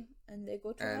happy, and they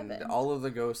go to heaven. And all of the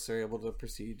ghosts are able to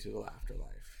proceed to the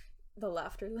afterlife. The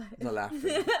laughter life. The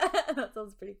laughter. That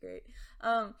sounds pretty great.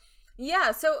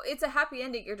 Yeah, so it's a happy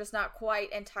ending, you're just not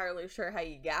quite entirely sure how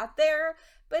you got there,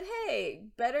 but hey,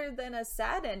 better than a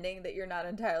sad ending that you're not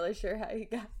entirely sure how you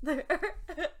got there.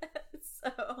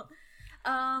 So...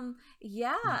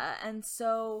 and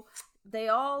so they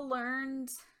all learned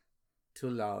to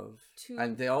love,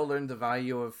 and they all learned the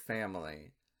value of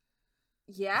family.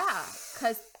 Yeah,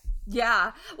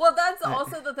 well, that's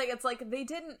also the thing. It's like they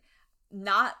didn't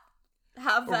not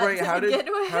have that to begin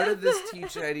with. How did this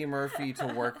teach Eddie Murphy to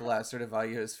work less or to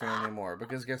value his family more?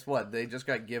 Because guess what? They just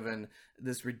got given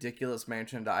this ridiculous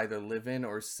mansion to either live in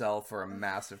or sell for a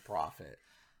massive profit.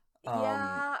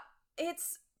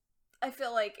 I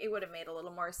feel like it would have made a little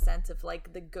more sense if,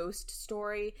 like, the ghost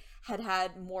story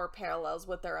had more parallels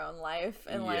with their own life.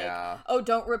 And,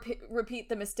 don't repeat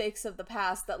the mistakes of the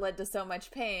past that led to so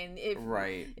much pain.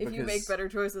 If you make better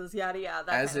choices, yada,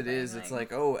 yada. As it is, it's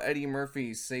like, oh, Eddie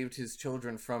Murphy saved his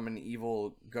children from an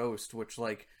evil ghost, which,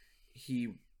 like,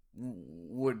 he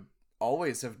would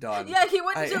always have done. Yeah, he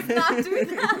wouldn't just not do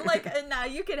that. Like, and now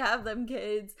you can have them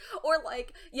kids. Or,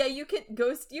 like, yeah, you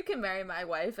can marry my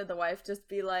wife, and the wife just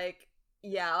be like,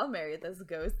 yeah, I'll marry this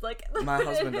ghost. Like, my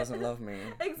husband doesn't love me.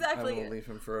 Exactly. I will leave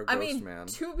him for a ghost man.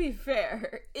 To be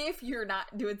fair, if you're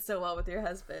not doing so well with your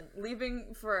husband,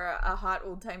 leaving for a hot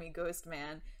old-timey ghost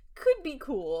man could be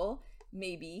cool,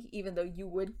 maybe, even though you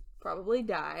would probably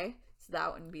die. So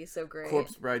that wouldn't be so great.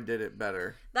 Corpse Bride did it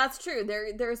better. That's true.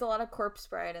 There's a lot of Corpse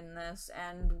Bride in this,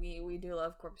 and we do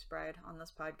love Corpse Bride on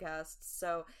this podcast.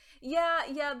 So yeah,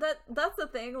 that's the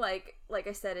thing. Like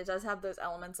I said, it does have those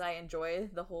elements I enjoy.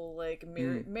 The whole like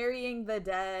marrying the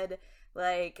dead,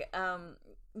 like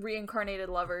reincarnated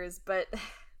lovers, but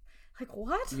like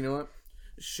what? You know what?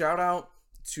 Shout out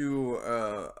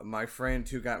to my friend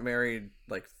who got married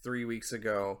like 3 weeks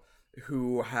ago,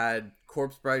 who had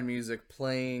Corpse Bride music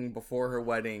playing before her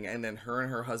wedding, and then her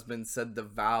and her husband said the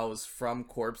vows from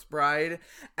Corpse Bride,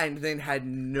 and then had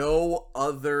no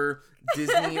other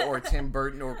Disney or Tim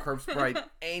Burton or Corpse Bride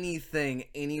anything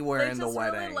anywhere in the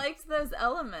wedding. They just really liked those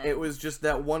elements. It was just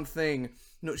that one thing.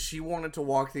 No, she wanted to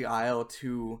walk the aisle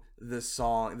to the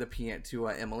song, to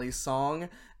Emily's song,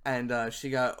 and she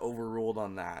got overruled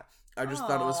on that. I just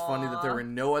thought it was funny that there were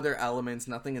no other elements,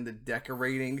 nothing in the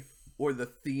decorating or the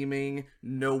theming,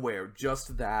 nowhere,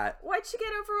 just that. Why'd she get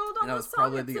overruled on the song? That was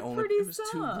probably it's the only. It was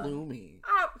song. Too gloomy.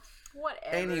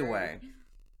 Whatever. Anyway,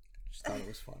 just thought it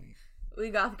was funny.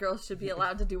 We goth girls should be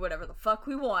allowed to do whatever the fuck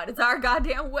we want. It's our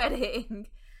goddamn wedding.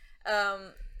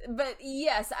 But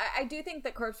yes, I do think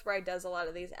that Corpse Bride does a lot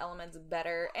of these elements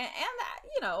better, and that,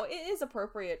 you know, it is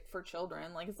appropriate for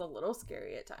children. Like, it's a little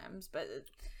scary at times, but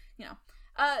you know.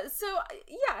 So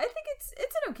yeah, I think it's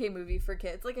an okay movie for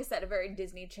kids. Like I said, a very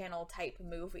Disney Channel type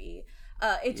movie.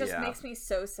 It just makes me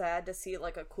so sad to see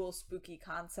like a cool spooky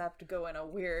concept go in a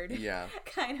weird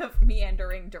kind of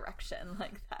meandering direction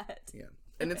like that. Yeah.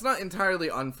 And it's not entirely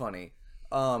unfunny.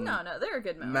 No, there are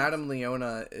good moments. Madame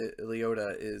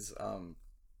Leota is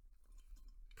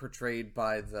portrayed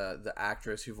by the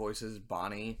actress who voices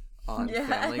Bonnie on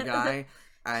Family Guy.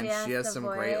 And she has some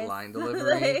great line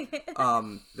delivery.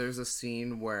 There's a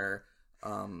scene where,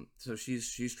 so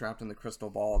she's trapped in the crystal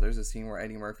ball. There's a scene where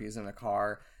Eddie Murphy is in a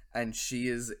car, and she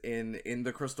is in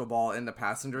the crystal ball in the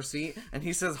passenger seat, and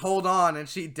he says, "Hold on," and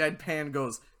she deadpan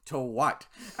goes, "To what?"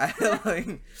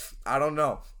 Like, I don't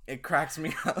know. It cracks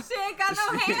me up. She ain't got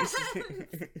no hands.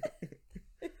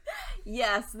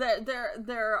 Yes,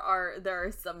 there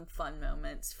are some fun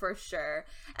moments for sure,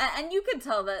 and you can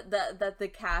tell that the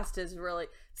cast is really,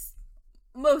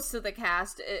 most of the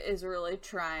cast is really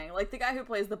trying. Like the guy who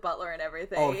plays the butler and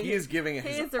everything. Oh, he is giving it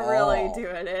his He's all. really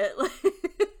doing it.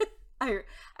 I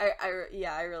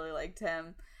really liked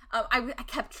him. I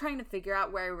kept trying to figure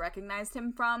out where I recognized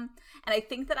him from, and I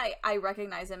think that I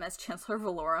recognize him as Chancellor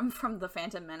Valorum from The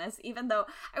Phantom Menace, even though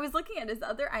I was looking at his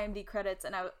other IMDb credits,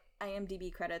 and I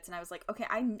was like, okay,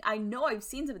 I know I've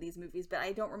seen some of these movies, but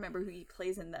I don't remember who he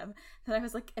plays in them. Then I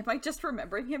was like, am I just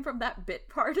remembering him from that bit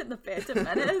part in The Phantom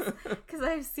Menace? Because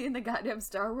I've seen the goddamn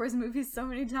Star Wars movies so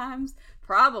many times.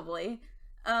 Probably.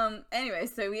 Anyway,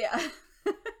 so yeah.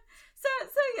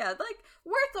 So yeah, like,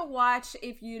 worth a watch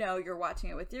if, you know, you're watching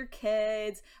it with your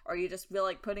kids, or you just feel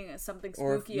like putting something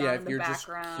spooky on in the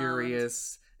background. Or if you're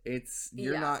just curious,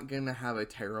 you're not gonna have a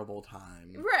terrible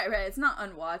time. Right. It's not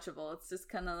unwatchable. It's just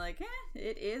kind of like,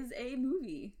 it is a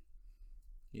movie.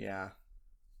 Yeah.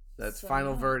 That's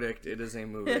final verdict. It is a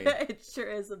movie. It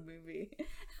sure is a movie.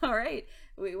 All right.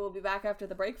 We will be back after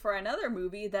the break for another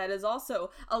movie that is also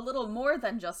a little more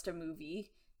than just a movie.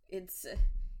 It's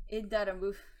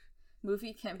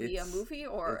movie can be a movie,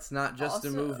 or it's not just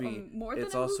a movie.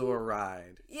 It's also a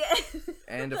ride. Yeah,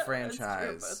 and a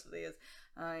franchise. That's true, both of these.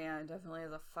 Oh yeah, it definitely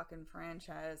is a fucking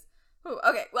franchise. Ooh,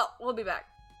 okay, well, we'll be back.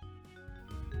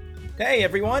 Hey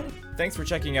everyone! Thanks for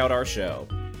checking out our show.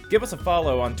 Give us a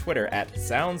follow on Twitter at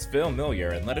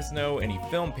SoundsFilmiliar and let us know any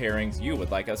film pairings you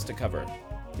would like us to cover.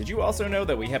 Did you also know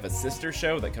that we have a sister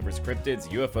show that covers cryptids,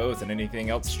 UFOs, and anything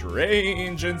else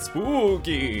strange and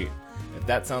spooky? If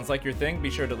that sounds like your thing, be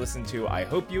sure to listen to I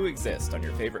Hope You Exist on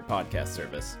your favorite podcast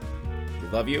service. We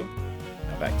love you.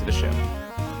 Now back to the show.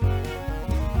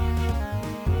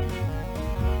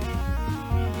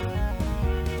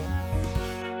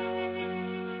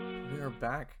 We are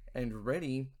back and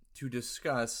ready to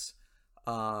discuss,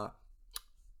 I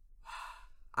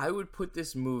would put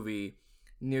this movie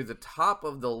near the top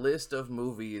of the list of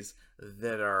movies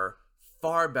that are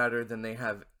far better than they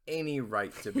have any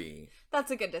right to be. That's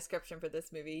a good description for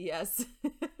this movie, yes.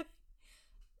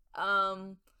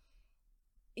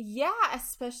 Yeah,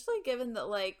 especially given that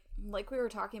like we were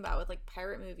talking about with like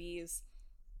pirate movies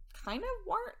kind of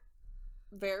weren't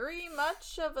very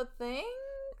much of a thing.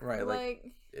 Right,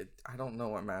 like I don't know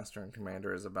what Master and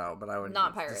Commander is about, but I would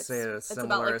not pirates. Say it's a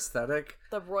similar like, aesthetic.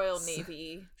 The Royal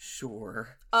Navy.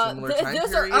 Sure. Similar time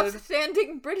those period. Are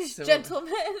upstanding British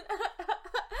gentlemen.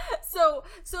 So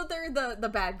they're the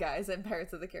bad guys in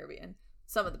Pirates of the Caribbean.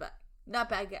 Some of the not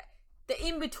bad guys. The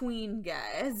in-between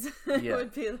guys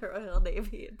would be the Royal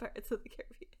Navy in Pirates of the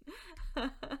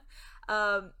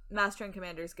Caribbean. Master and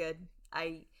Commander is good.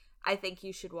 I think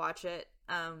you should watch it.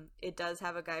 It does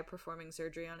have a guy performing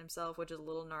surgery on himself, which is a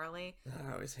little gnarly.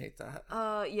 I always hate that.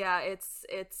 Yeah, it's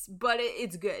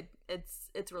good.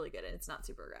 It's really good, and it's not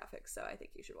super graphic, so I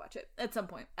think you should watch it at some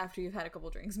point after you've had a couple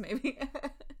drinks, maybe.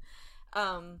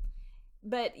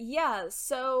 But yeah,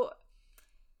 so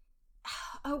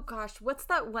oh gosh, what's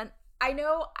that one? I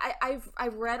know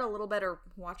I've read a little bit or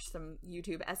watched some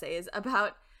YouTube essays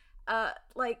about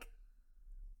like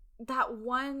that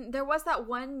one. There was that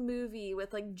one movie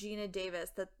with like Geena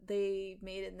Davis that they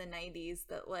made in the 90s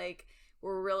that like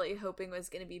we're really hoping was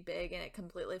going to be big, and it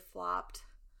completely flopped.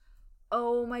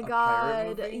 Oh my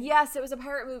god. Yes, it was a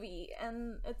pirate movie,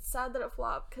 and it's sad that it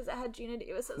flopped because it had Geena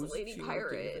Davis as Lady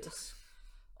Pirate. Davis?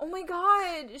 Oh my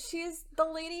god, she's the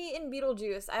lady in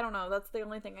Beetlejuice. I don't know, that's the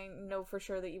only thing I know for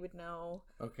sure that you would know.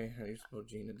 Okay, how do you spell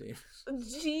Geena Davis?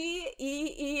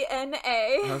 Geena.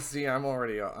 Oh, see, I'm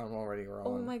already wrong.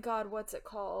 Oh my god, what's it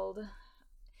called?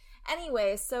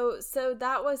 Anyway, so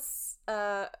that was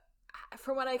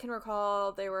from what I can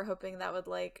recall, they were hoping that would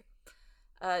like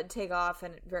take off,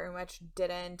 and it very much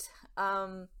didn't. I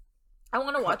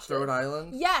want to watch Cutthroat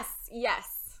Island? Yes.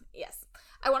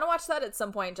 I want to watch that at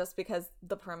some point just because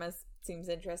the premise seems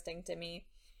interesting to me,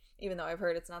 even though I've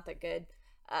heard it's not that good.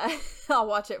 I'll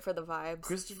watch it for the vibes.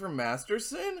 Christopher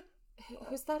Masterson?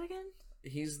 Who's that again?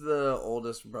 He's the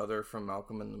oldest brother from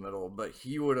Malcolm in the Middle, but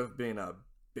he would have been a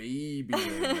baby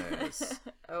in this.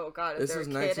 Oh god, this was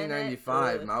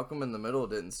 1995. Malcolm in the Middle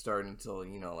didn't start until,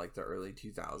 like the early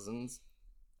 2000s.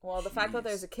 Well, the fact that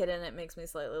there's a kid in it makes me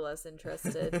slightly less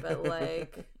interested, but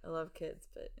like I love kids,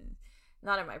 but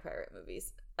not in my pirate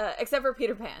movies, except for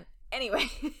Peter Pan. Anyway,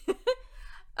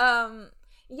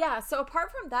 yeah. So apart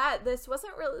from that, this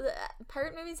wasn't really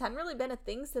pirate movies hadn't really been a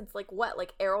thing since like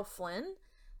Errol Flynn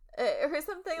or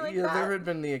something like that. Yeah, there had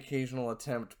been the occasional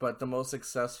attempt, but the most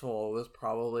successful was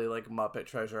probably like Muppet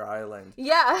Treasure Island.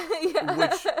 Yeah.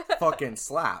 Which fucking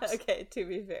slaps. Okay, to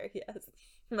be fair, yes,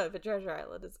 Muppet Treasure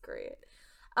Island is great.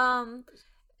 Yeah,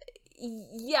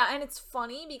 and it's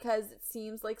funny because it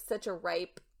seems like such a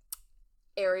ripe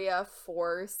area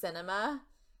for cinema.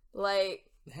 Like,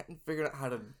 They haven't figured out how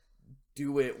to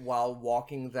do it while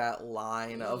walking that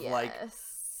line of like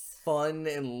fun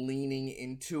and leaning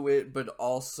into it, but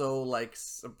also like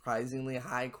surprisingly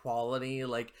high quality.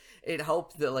 Like, it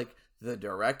helped that like the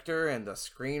director and the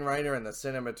screenwriter and the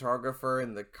cinematographer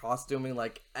and the costuming,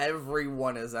 like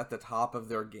everyone is at the top of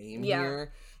their game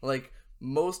here. Like,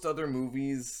 most other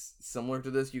movies similar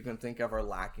to this you can think of are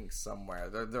lacking somewhere.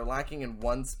 They're lacking in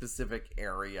one specific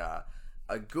area.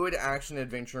 A good action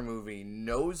adventure movie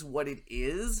knows what it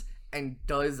is and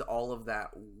does all of that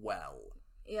well.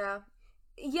 Yeah.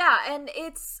 Yeah, and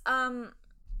it's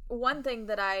one thing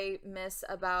that I miss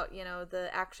about, you know,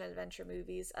 the action adventure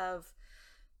movies of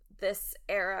this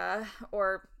era,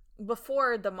 or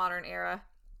before the modern era,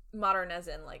 modern as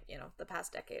in like, you know, the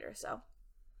past decade or so,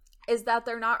 is that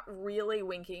they're not really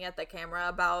winking at the camera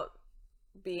about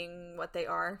being what they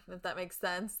are, if that makes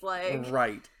sense. Like,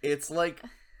 right. It's like,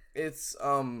 it's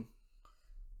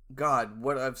God,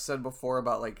 what I've said before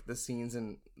about like the scenes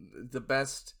in the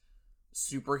best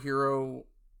scenes in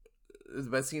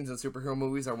superhero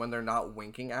movies are when they're not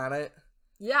winking at it.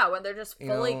 Yeah, when they're just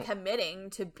fully committing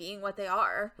to being what they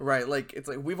are. Right, like, it's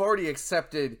like, we've already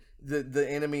accepted the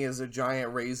enemy is a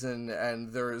giant raisin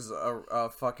and there's a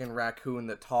fucking raccoon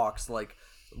that talks. Like,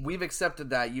 we've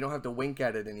accepted that. You don't have to wink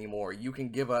at it anymore. You can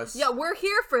give us... Yeah, we're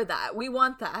here for that. We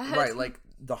want that. Right, like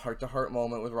the heart-to-heart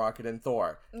moment with Rocket and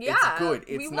Thor. Yeah, it's good.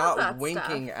 It's not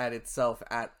winking at itself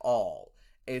at all.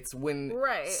 It's when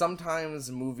sometimes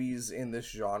movies in this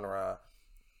genre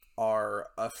are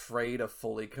afraid of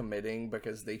fully committing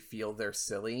because they feel they're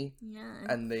silly. Yeah.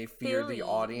 And they fear the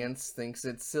audience thinks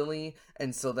it's silly,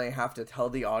 and so they have to tell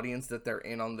the audience that they're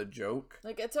in on the joke.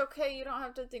 Like, it's okay, you don't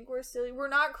have to think we're silly. We're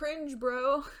not cringe,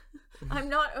 bro. I'm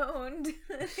not owned.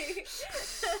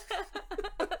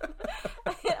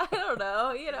 I don't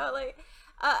know, you know, like...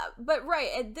 but right,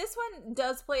 and this one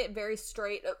does play it very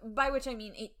straight, by which I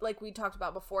mean, like we talked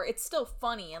about before, it's still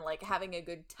funny and like having a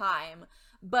good time,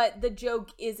 but the joke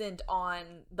isn't on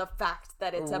the fact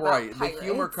that it's about pirates. The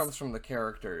humor comes from the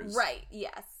characters. Right,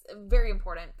 yes, very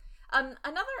important.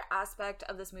 Another aspect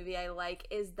of this movie I like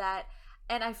is that,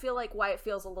 and I feel like why it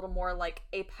feels a little more like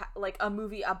a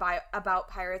movie about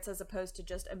pirates as opposed to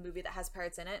just a movie that has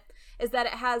pirates in it, is that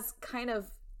it has kind of,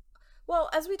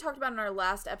 well, as we talked about in our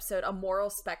last episode, a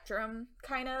moral spectrum,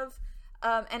 kind of.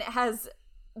 And it has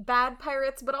bad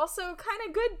pirates, but also kind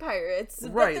of good pirates.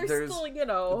 Right. But they're still, you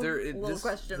know, a little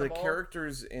questionable. The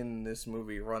characters in this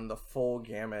movie run the full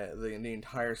gamut, the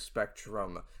entire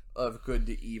spectrum of good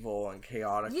to evil and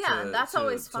chaotic to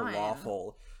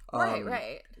lawful.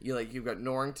 Right. You've got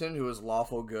Norrington, who is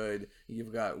lawful good.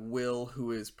 You've got Will,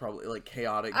 who is probably like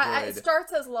chaotic good. It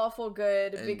starts as lawful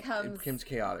good, and becomes it becomes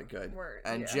chaotic good,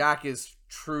 and yeah. Jack is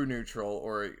true neutral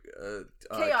or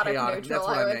chaotic neutral. That's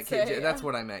what I meant. Say, that's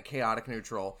what I meant. Chaotic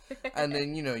neutral. And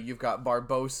then you've got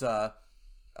Barbossa,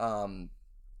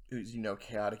 who's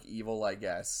chaotic evil, I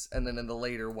guess. And then in the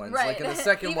later ones, right. like in the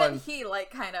second Even one, he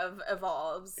like kind of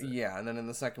evolves. Yeah, and then in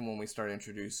the second one, we start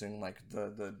introducing like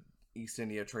the East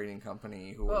India Trading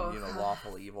Company, who are,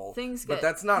 lawful evil. Things but get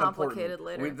that's not complicated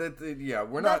important. later.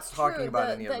 We're not talking about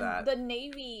any of that. The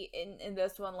Navy in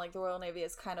this one, like the Royal Navy,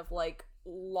 is kind of like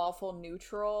lawful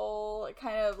neutral,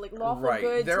 kind of like lawful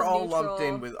good. They're all neutral. lumped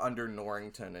in with under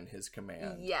Norrington and his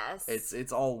command. Yes,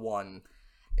 it's all one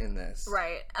in this.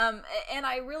 Right. And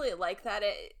I really like that.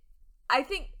 I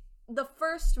think the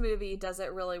first movie does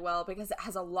it really well because it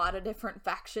has a lot of different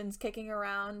factions kicking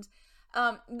around.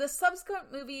 The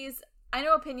subsequent movies, I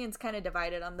know opinions kind of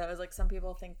divided on those. Like, some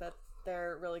people think that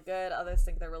they're really good, others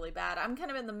think they're really bad. I'm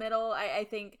kind of in the middle. I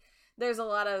think there's a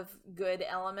lot of good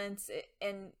elements,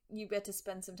 and you get to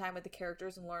spend some time with the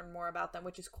characters and learn more about them,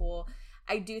 which is cool.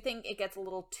 I do think it gets a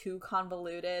little too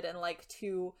convoluted and like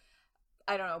too,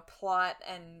 I don't know, plot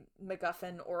and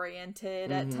MacGuffin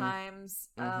oriented at times.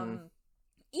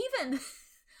 Even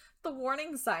the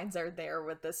warning signs are there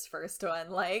with this first one.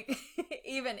 Like,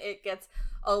 even it gets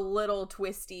a little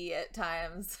twisty at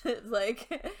times.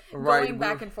 Like, going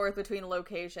back and forth between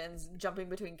locations, jumping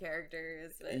between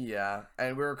characters. Yeah,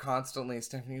 and we were constantly,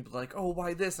 Stephanie would be like, oh,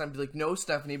 why this? And I'd be like, no,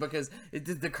 Stephanie, because it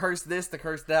did the curse this, the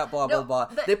curse that, blah, blah, blah.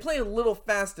 They play a little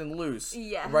fast and loose.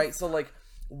 Yeah. Right? So, like,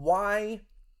 why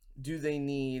do they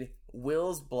need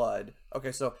Will's blood?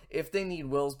 Okay, so if they need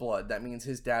Will's blood, that means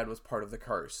his dad was part of the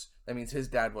curse. That means his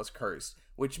dad was cursed.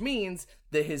 Which means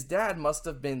that his dad must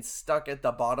have been stuck at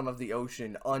the bottom of the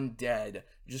ocean, undead,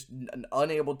 just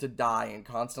unable to die and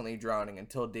constantly drowning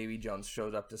until Davy Jones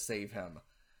showed up to save him.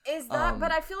 Is that,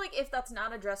 but I feel like if that's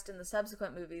not addressed in the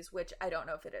subsequent movies, which I don't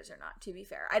know if it is or not, to be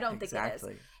fair. I don't think it is.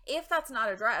 If that's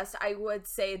not addressed, I would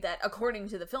say that according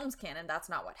to the film's canon, that's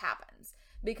not what happens.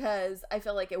 Because I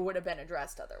feel like it would have been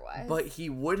addressed otherwise. But he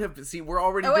would have... See, we're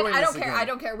already doing this again. I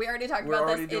don't care. We already talked about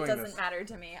this. It doesn't matter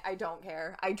to me. I don't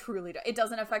care. I truly don't. It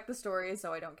doesn't affect the story,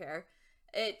 so I don't care.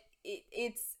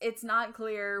 It's not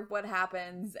clear what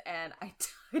happens, and I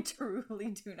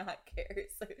truly do not care.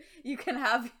 So you can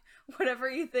have whatever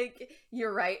you think.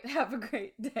 You're right. Have a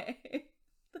great day.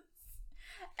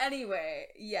 Anyway,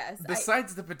 yes.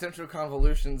 Besides the potential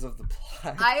convolutions of the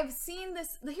plot. I've seen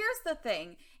this. Here's the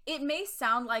thing. It may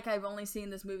sound like I've only seen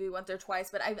this movie once or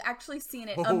twice, but I've actually seen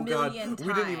it a million times.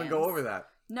 We didn't even go over that.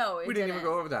 No, we didn't even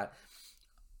go over that.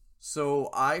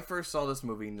 So I first saw this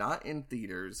movie not in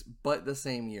theaters, but the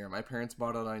same year. My parents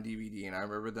bought it on DVD, and I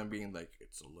remember them being like,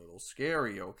 "It's a little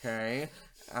scary, okay?"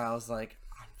 And I was like,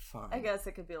 "I'm fine." I guess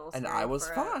it could be a little scary. And I was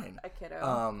fine. A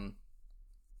kiddo.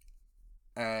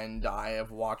 And I have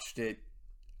watched it,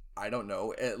 I don't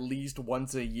know, at least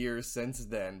once a year since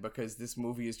then, because this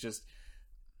movie is just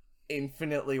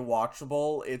infinitely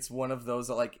watchable. It's one of those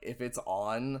that, like, if it's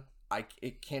on,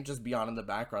 it can't just be on in the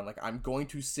background. Like, I'm going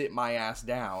to sit my ass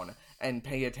down and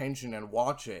pay attention and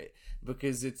watch it,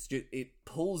 because it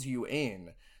pulls you in.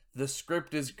 The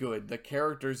script is good. The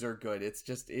characters are good. It's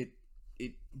just, it's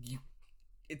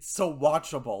so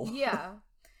watchable. Yeah.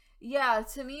 Yeah,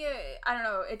 to me, I don't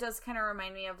know, it does kind of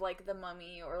remind me of, like, The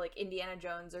Mummy or, like, Indiana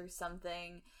Jones or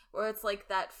something, where it's, like,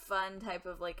 that fun type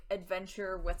of, like,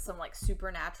 adventure with some, like,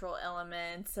 supernatural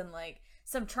elements and, like,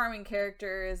 some charming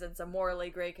characters and some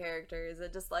morally gray characters.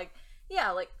 And just, like,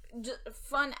 yeah, like, just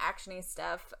fun action-y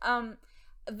stuff.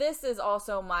 This is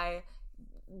also my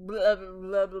blah,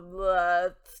 blah, blah, blah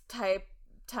type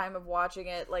time of watching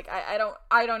it. Like, I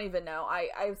don't even know.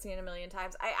 I've seen it a million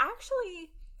times. I actually...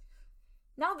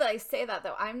 Now that I say that,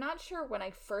 though, I'm not sure when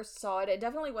I first saw it. It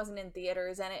definitely wasn't in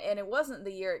theaters, and it wasn't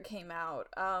the year it came out.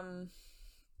 I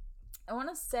want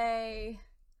to say...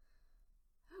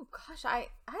 Oh, gosh, I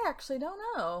actually don't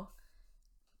know.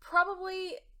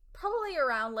 Probably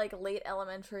around, like, late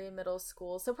elementary, middle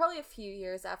school. So probably a few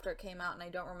years after it came out, and I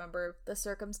don't remember the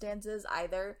circumstances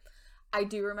either. I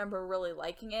do remember really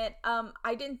liking it.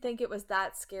 I didn't think it was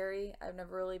that scary. I've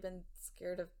never really been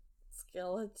scared of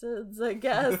skeletons, I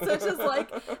guess, which is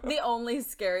like the only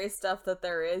scary stuff that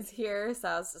there is here. So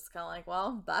I was just kind of like,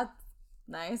 well, that's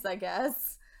nice, I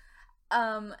guess.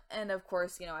 And of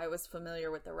course, you know, I was familiar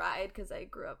with the ride because I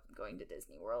grew up going to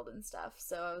Disney World and stuff.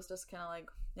 So I was just kind of like,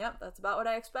 yep, that's about what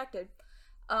I expected.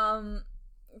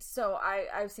 So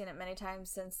I've seen it many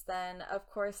times since then. Of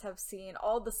course, have seen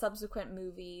all the subsequent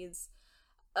movies,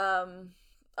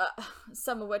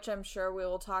 some of which I'm sure we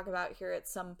will talk about here at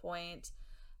some point.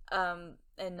 And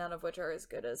none of which are as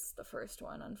good as the first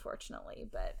one, unfortunately.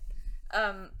 But,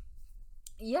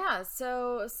 yeah,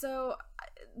 so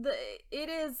it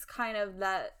is kind of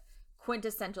that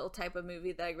quintessential type of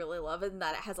movie that I really love, in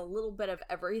that it has a little bit of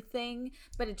everything,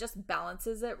 but it just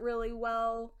balances it really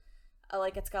well.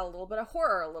 Like, it's got a little bit of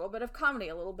horror, a little bit of comedy,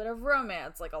 a little bit of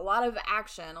romance, like a lot of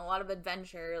action, a lot of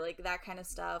adventure, like that kind of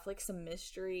stuff, like some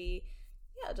mystery.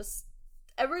 Yeah, just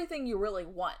everything you really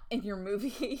want in your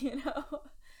movie, you know?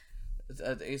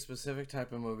 A specific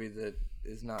type of movie that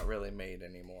is not really made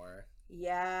anymore.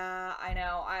 Yeah, I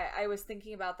know. I was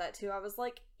thinking about that too. I was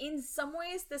like, in some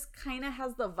ways, this kind of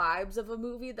has the vibes of a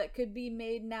movie that could be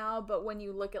made now, but when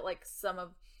you look at, like, some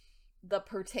of the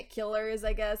particulars,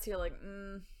 I guess, you're like,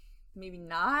 maybe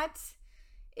not.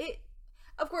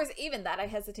 Of course, even that I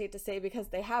hesitate to say, because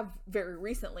they have very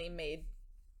recently made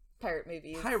pirate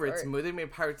movies. They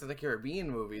made Pirates of the Caribbean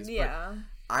movies. Yeah.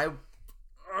 But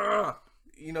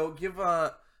you know, give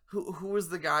who was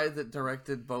the guy that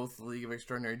directed both League of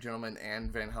Extraordinary Gentlemen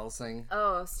and Van Helsing?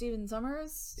 Oh, Steven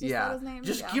Summers? Is that his name?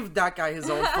 Just give that guy his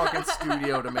own fucking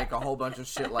studio to make a whole bunch of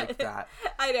shit like that.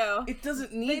 I know. It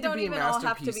doesn't need to be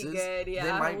masterpieces. Have to be good. Yeah,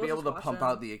 they might be able to pump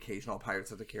out the occasional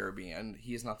Pirates of the Caribbean.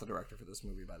 He is not the director for this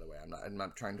movie, by the way. I'm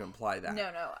not trying to imply that.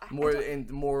 No.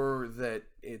 More that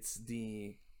it's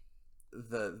the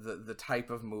type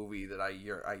of movie that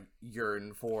I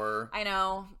yearn for. I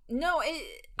know. No,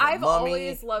 I've Mummy,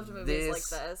 always loved movies like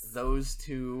this. Those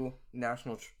two,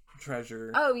 National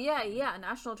Treasure. Oh, yeah,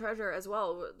 National Treasure as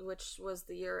well, which was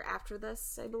the year after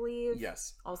this, I believe.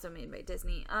 Yes. Also made by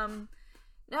Disney.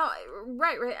 No,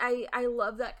 right. I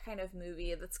love that kind of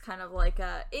movie that's kind of like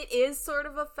it is sort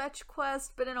of a fetch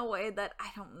quest, but in a way that, I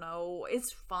don't know,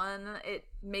 it's fun. It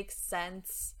makes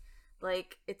sense.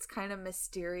 Like, it's kind of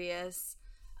mysterious.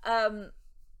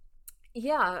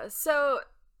 Yeah, so,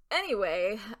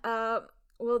 anyway,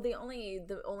 well, the only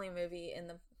movie in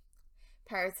the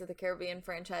Pirates of the Caribbean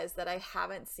franchise that I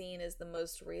haven't seen is the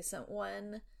most recent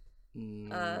one.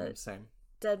 Same.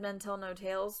 Dead Men Tell No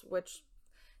Tales, which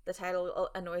the title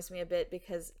annoys me a bit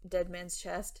because Dead Man's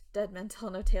Chest, Dead Men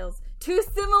Tell No Tales, too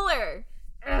similar!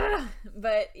 Ugh.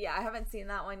 But yeah, I haven't seen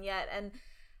that one yet, and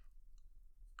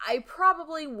I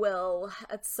probably will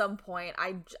at some point.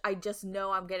 I just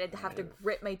know I'm gonna have to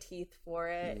grit my teeth for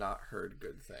it. Not heard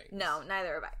good things. No,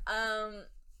 neither have I.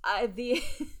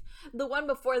 The one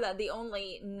before that, the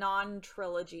only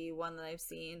non-trilogy one that I've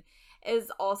seen,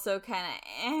 is also kind of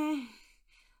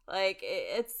like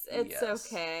it's Yes.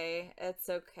 okay. It's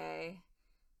okay.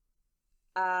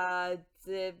 But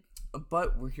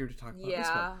we're here to talk about this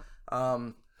one.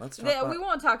 Let's talk about... We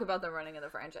won't talk about the running of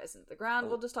the franchise into the ground.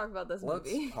 We'll just talk about this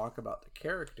movie. Let's talk about the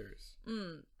characters.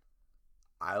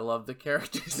 I love the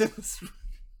characters in this movie.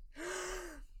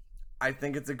 I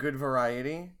think it's a good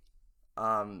variety.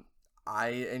 I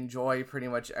enjoy pretty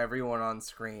much everyone on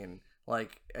screen.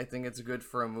 Like, I think it's good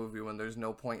for a movie when there's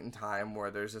no point in time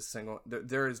where there's a single...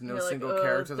 There is no single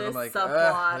character that I'm like,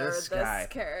 this guy.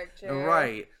 Character.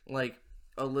 Right. Like,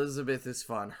 Elizabeth is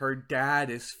fun. Her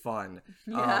dad is fun.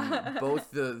 Yeah.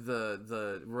 Both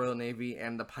the Royal Navy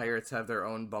and the pirates have their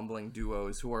own bumbling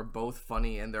duos who are both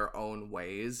funny in their own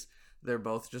ways. They're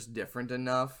both just different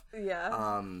enough.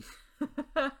 Yeah.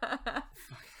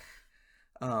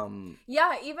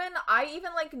 Yeah, I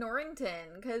even like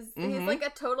Norrington because he's like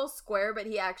a total square, but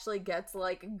he actually gets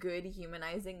like good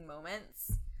humanizing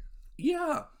moments.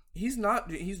 Yeah, he's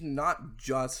not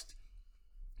just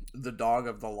the dog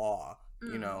of the law,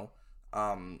 you know.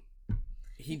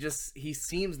 He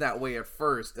seems that way at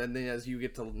first, and then as you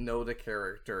get to know the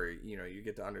character, you know, you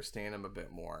get to understand him a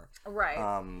bit more.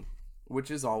 Right.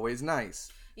 Which is always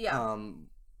nice. Yeah.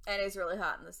 And he's really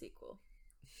hot in the sequel.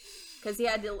 Because he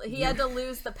had to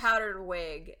lose the powdered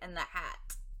wig and the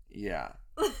hat. Yeah.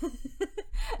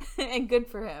 And good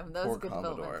for him. That was good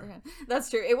development for him.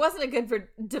 That's true. It wasn't a good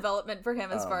development for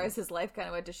him as far as his life kind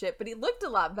of went to shit, but he looked a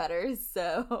lot better,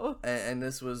 so... And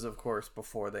this was, of course,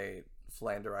 before they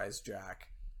Flanderized Jack.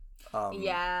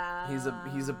 Yeah.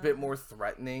 He's a bit more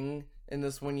threatening in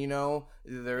this one, you know?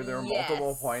 There are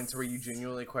multiple points where you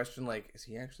genuinely question, like, is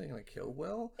he actually going to kill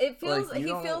Will? It feels like,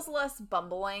 he feels less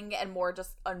bumbling and more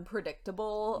just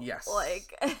unpredictable. Yes.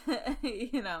 Like,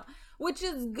 you know, which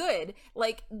is good.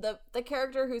 Like, the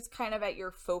character who's kind of at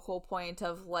your focal point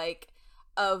of, like,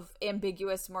 of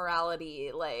ambiguous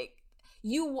morality, like,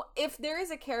 if there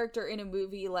is a character in a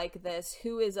movie like this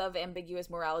who is of ambiguous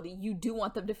morality, you do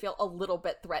want them to feel a little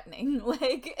bit threatening.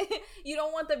 Like, you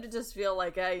don't want them to just feel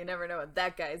like, you never know what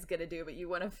that guy's gonna do, but you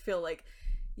want to feel like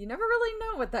you never really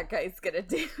know what that guy's gonna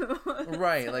do.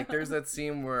 Right, like there's that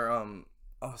scene where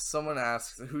someone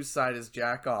asks whose side is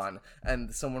Jack on,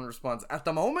 and someone responds, at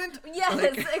the moment? Yes,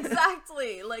 like,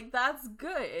 exactly. Like, that's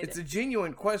good. It's a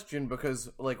genuine question because,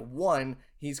 like, one,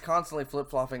 he's constantly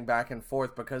flip-flopping back and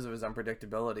forth because of his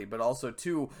unpredictability, but also,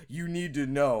 two, you need to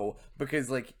know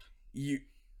because, like, you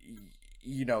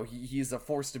know, he's a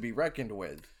force to be reckoned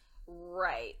with.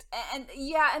 Right. And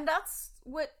that's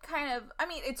what kind of, I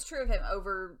mean, it's true of him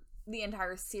over the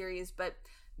entire series, but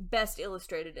best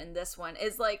illustrated in this one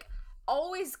is, like,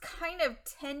 always kind of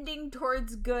tending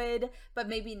towards good, but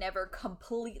maybe never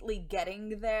completely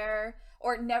getting there,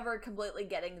 or never completely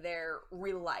getting there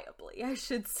reliably, I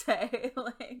should say.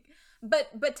 Like,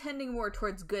 but tending more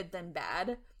towards good than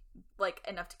bad, like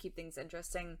enough to keep things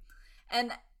interesting.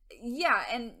 And yeah,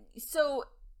 and so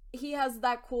he has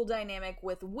that cool dynamic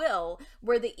with Will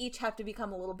where they each have to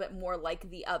become a little bit more like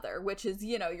the other, which is,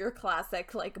 you know, your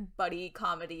classic like buddy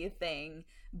comedy thing,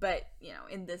 but, you know,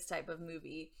 in this type of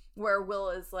movie where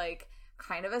Will is like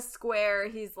kind of a square.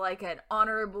 He's like an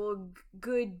honorable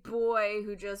good boy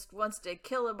who just wants to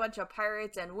kill a bunch of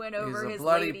pirates and win over his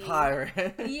bloody lady.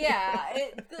 Pirate. Yeah.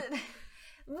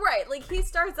 Right, like he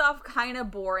starts off kind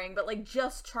of boring, but like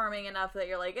just charming enough that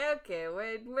you're like, okay,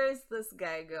 where's this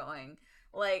guy going?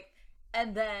 Like,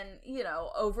 and then, you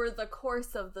know, over the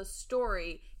course of the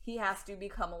story, he has to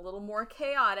become a little more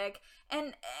chaotic,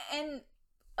 and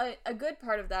a good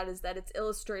part of that is that it's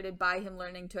illustrated by him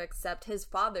learning to accept his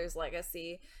father's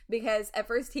legacy, because at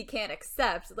first he can't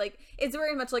accept, like, it's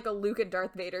very much like a Luke and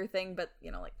Darth Vader thing, but,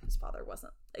 you know, like, his father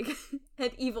wasn't, like, an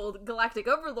evil galactic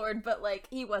overlord, but, like,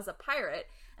 he was a pirate,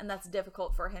 and that's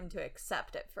difficult for him to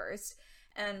accept at first,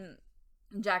 and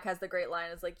Jack has the great line,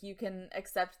 is like, you can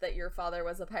accept that your father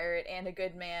was a pirate and a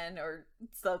good man, or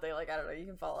something, like, I don't know, you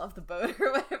can fall off the boat,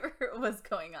 or whatever was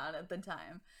going on at the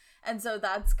time, and so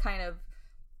that's kind of,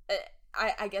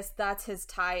 I guess that's his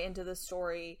tie into the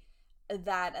story,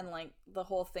 that and like the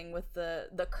whole thing with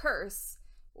the curse,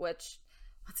 which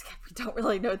once again, we don't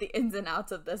really know the ins and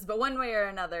outs of this, but one way or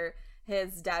another,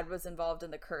 his dad was involved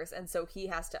in the curse, and so he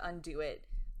has to undo it,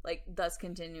 like, thus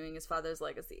continuing his father's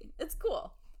legacy. It's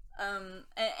cool.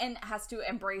 And has to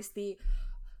embrace the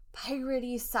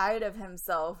piratey side of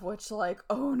himself, which, like,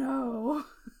 oh no.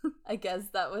 I guess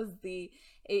that was the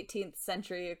 18th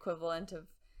century equivalent of,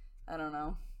 I don't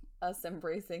know, us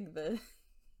embracing the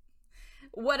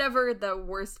whatever the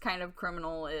worst kind of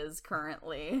criminal is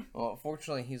currently. Well,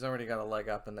 fortunately, he's already got a leg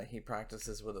up in that he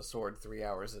practices with a sword 3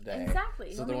 hours a day.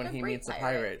 Exactly. So that when he meets a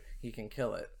pirate, he can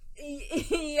kill it.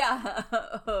 Yeah.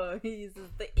 Oh, he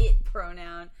uses the it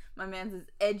pronoun. My man's is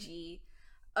edgy.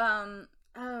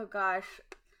 Oh gosh.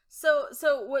 So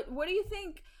what do you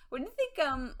think? What do you think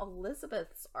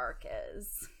Elizabeth's arc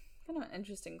is? Kind of an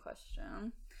interesting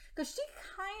question, because she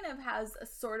kind of has a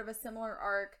sort of a similar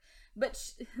arc, but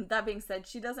that being said,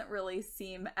 she doesn't really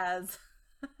seem as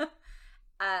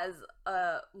as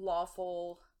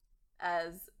lawful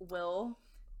as Will.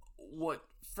 What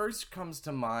first comes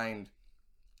to mind,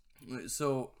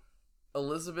 so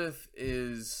Elizabeth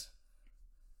is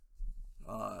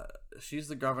she's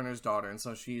the governor's daughter, and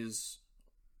so she's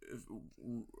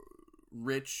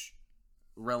rich,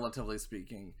 relatively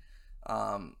speaking,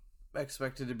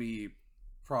 expected to be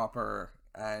proper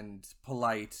and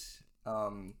polite,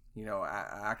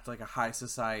 act like a high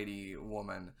society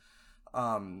woman,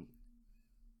 and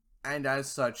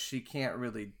as such she can't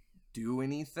really do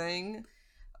anything.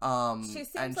 She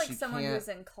seems like someone who's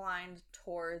inclined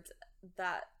towards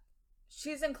that.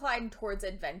 She's inclined towards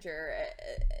adventure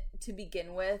to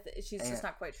begin with. She's just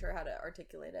not quite sure how to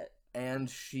articulate it. And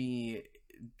she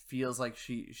feels like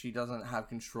she doesn't have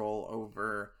control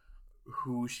over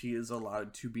who she is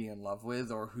allowed to be in love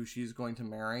with or who she's going to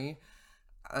marry.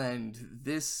 And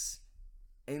this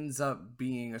ends up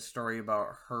being a story about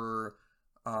her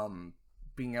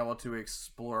being able to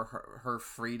explore her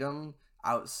freedom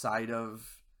outside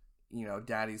of,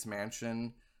 Daddy's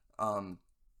mansion,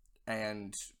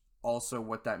 and also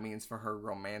what that means for her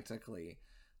romantically,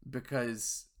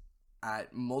 because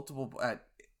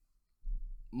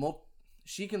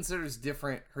she considers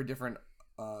her different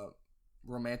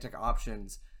romantic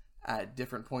options at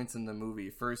different points in the movie.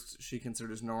 First, she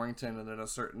considers Norrington, and at a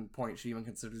certain point, she even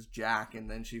considers Jack, and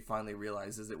then she finally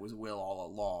realizes it was Will all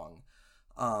along.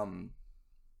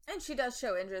 And she does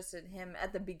show interest in him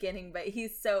at the beginning, but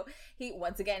he's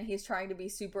trying to be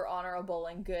super honorable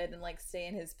and good and, like, stay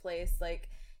in his place. Like,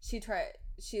 she tells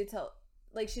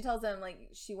him, like,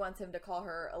 she wants him to call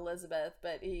her Elizabeth,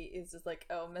 but he is just like,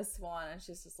 oh, Miss Swan, and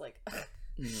she's just like,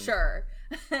 sure.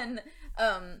 And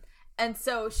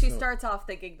so she starts off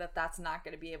thinking that that's not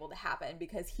going to be able to happen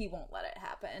because he won't let it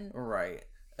happen. Right.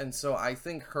 And so I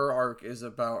think her arc is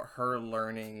about her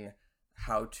learning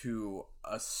how to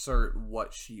assert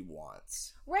what she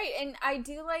wants. Right, and I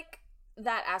do like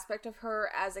that aspect of her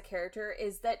as a character,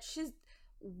 is that she's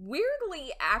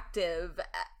weirdly active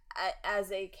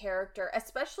as a character,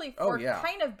 especially for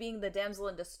kind of being the damsel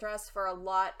in distress for a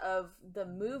lot of the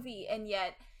movie, and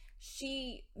yet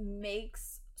she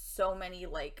makes so many,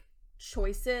 like,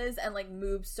 choices and, like,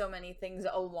 moves so many things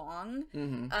along.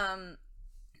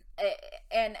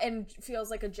 And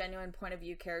feels like a genuine point of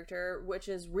view character, which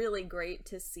is really great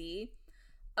to see.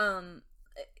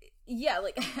 Yeah,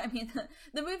 like, I mean,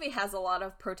 the movie has a lot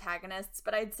of protagonists,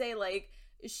 but I'd say, like,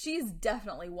 she's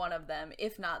definitely one of them,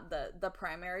 if not the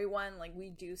primary one. Like,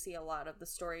 we do see a lot of the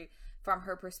story from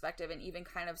her perspective, and even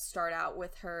kind of start out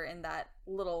with her in that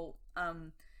little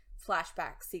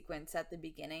flashback sequence at the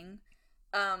beginning.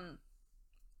 And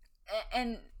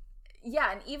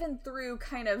even through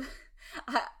kind of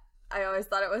I always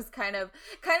thought it was kind of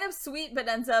sweet, but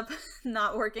ends up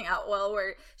not working out well,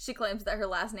 where she claims that her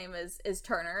last name is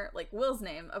Turner, like Will's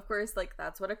name. Of course, like,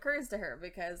 that's what occurs to her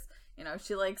because,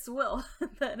 she likes Will.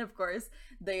 Then, of course,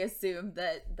 they assume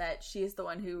that she's the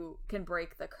one who can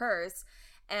break the curse.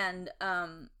 And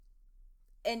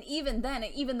even then,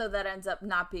 even though that ends up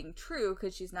not being true,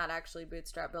 because she's not actually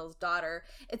Bootstrap Bill's daughter,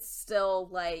 it's still,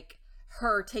 like,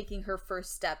 her taking her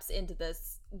first steps into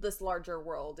this larger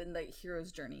world in the hero's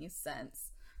journey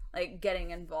sense, like,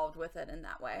 getting involved with it in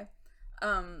that way.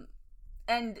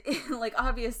 And, like,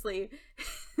 obviously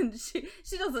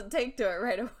she doesn't take to it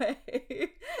right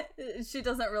away. She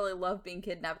doesn't really love being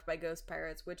kidnapped by ghost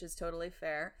pirates, which is totally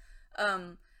fair.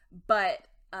 But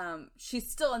she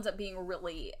still ends up being a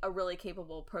really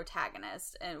capable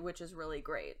protagonist, and which is really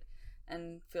great,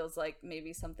 and feels like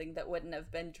maybe something that wouldn't have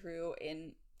been true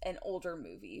in an older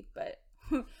movie. But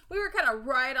we were kind of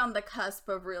right on the cusp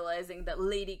of realizing that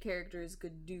lady characters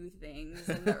could do things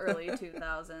in the early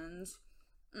 2000s.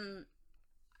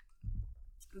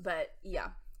 But yeah.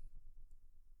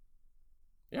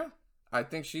 Yeah. I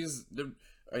think she's,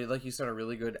 like you said, a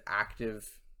really good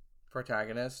active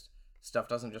protagonist. Stuff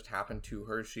doesn't just happen to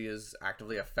her. She is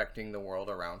actively affecting the world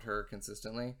around her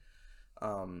consistently.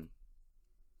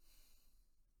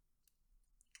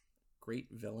 Great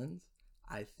villains.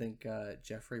 I think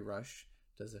Jeffrey Rush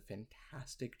does a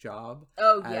fantastic job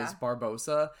as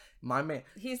Barbossa. My man,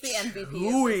 he's the MVP.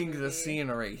 Chewing the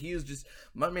scenery. He is just,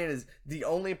 my man is the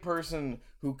only person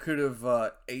who could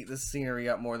have ate the scenery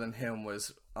up more than him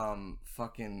was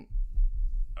fucking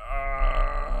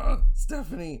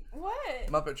Stephanie. What?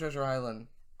 Muppet Treasure Island.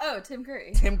 Oh, Tim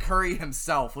Curry. Tim Curry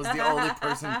himself was the only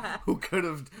person who could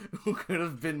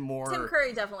have been more. Tim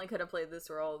Curry definitely could have played this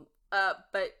role.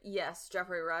 But yes,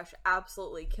 Jeffrey Rush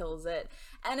absolutely kills it.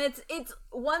 And it's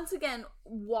once again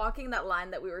walking that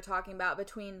line that we were talking about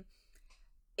between,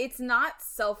 it's not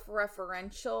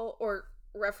self-referential or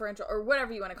referential or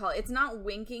whatever you want to call it. It's not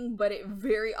winking, but it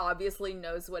very obviously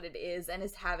knows what it is and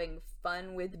is having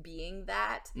fun with being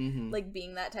that, like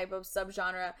being that type of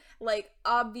subgenre. Like,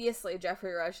 obviously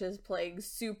Jeffrey Rush is playing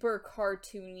super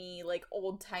cartoony, like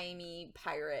old-timey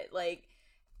pirate, like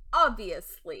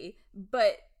obviously,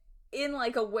 but in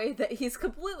like a way that he's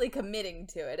completely committing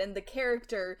to it, and the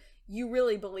character, you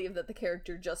really believe that the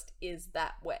character just is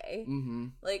that way.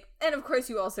 Like, and of course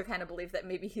you also kind of believe that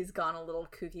maybe he's gone a little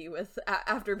kooky with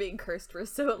after being cursed for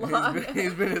so long.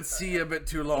 He's been at sea a bit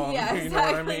too long. Yeah, exactly. You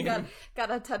know what I mean?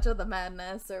 Got a touch of the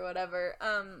madness or whatever.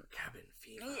 Cabin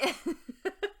fever. Yeah.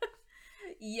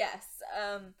 Yes.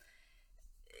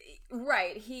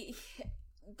 Right. He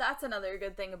that's another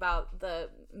good thing about the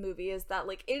movie, is that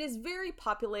like it is very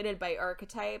populated by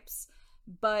archetypes,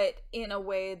 but in a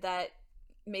way that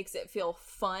makes it feel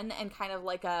fun and kind of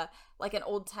like an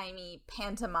old-timey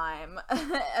pantomime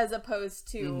as opposed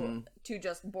to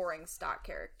just boring stock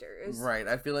characters. Right.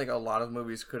 I feel like a lot of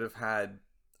movies could have had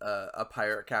a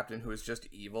pirate captain who is just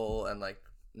evil and like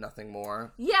nothing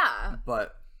more. Yeah.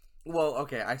 But, well,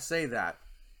 okay, I say that.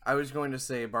 I was going to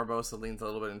say Barbossa leans a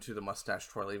little bit into the mustache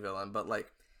twirly villain, but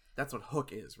like that's what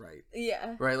Hook is, right?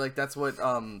 Yeah. Right, like that's what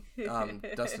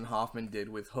Dustin Hoffman did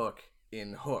with Hook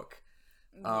in Hook.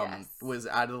 Yes. Was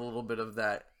added a little bit of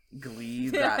that glee,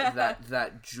 that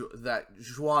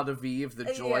joie de vivre,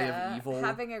 the joy of evil,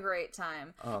 having a great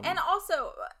time. And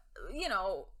also, you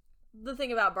know, the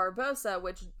thing about Barbossa,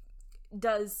 which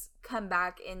does come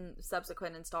back in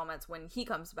subsequent installments when he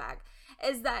comes back,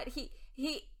 is that he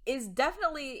is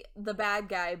definitely the bad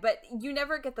guy, but you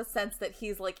never get the sense that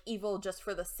he's like evil just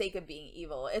for the sake of being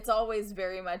evil. It's always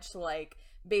very much like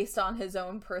based on his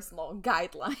own personal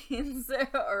guidelines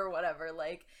or whatever.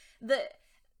 Like the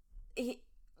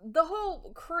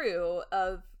whole crew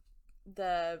of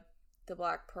the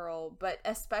Black Pearl, but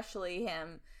especially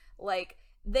him, like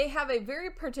they have a very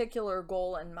particular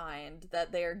goal in mind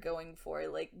that they are going for.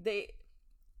 Like they,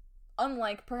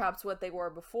 unlike perhaps what they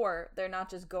were before, they're not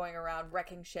just going around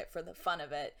wrecking shit for the fun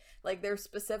of it. Like they're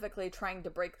specifically trying to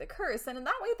break the curse, and in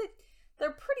that way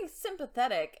they're pretty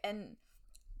sympathetic. And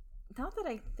now that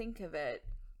I think of it,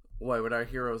 why would our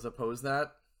heroes oppose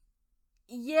that?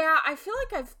 Yeah, I feel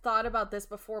like I've thought about this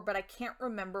before, but I can't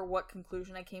remember what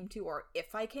conclusion I came to or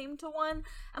if I came to one.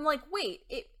 I'm like, wait,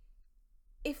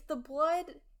 if the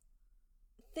blood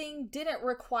thing didn't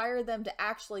require them to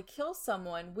actually kill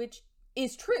someone, which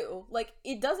is true, like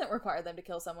it doesn't require them to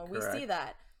kill someone. Correct. We see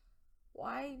that.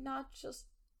 Why not just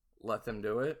let them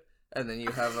do it? And then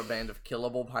you have a band of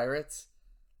killable pirates?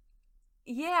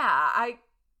 Yeah,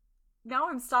 now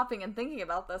I'm stopping and thinking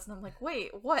about this, and I'm like,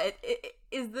 wait, what?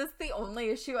 Is this the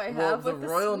only issue I have with the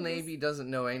Royal Navy doesn't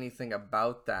know anything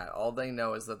about that. All they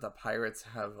know is that the pirates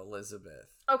have Elizabeth.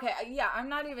 Okay, yeah, I'm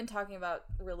not even talking about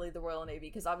really the Royal Navy,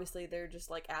 because obviously they're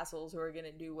just like assholes who are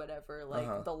gonna do whatever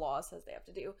like the law says they have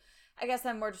to do. I guess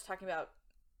I'm more just talking about,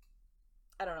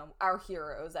 I don't know, our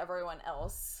heroes, everyone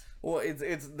else. Well,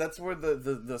 it's that's where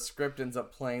the script ends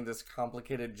up playing this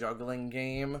complicated juggling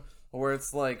game where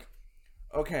it's like,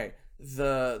 okay,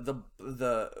 the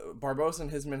Barbossa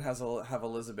and his men have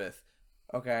Elizabeth,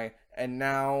 okay, and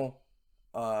now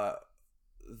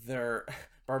they're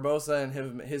Barbossa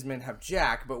and his men have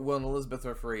Jack, but Will and Elizabeth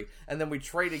are free, and then we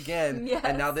trade again, yes.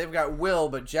 And now they've got Will,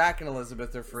 but Jack and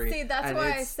Elizabeth are free. See, that's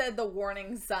why I said the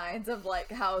warning signs of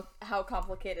like how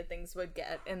complicated things would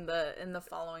get in the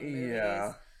following movies.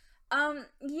 Yeah.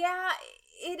 Yeah,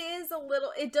 it is a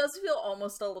little, it does feel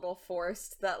almost a little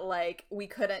forced that like we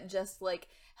couldn't just like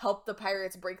help the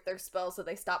pirates break their spell so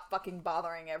they stop fucking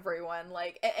bothering everyone,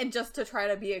 like, and just to try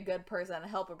to be a good person and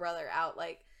help a brother out.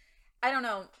 Like, I don't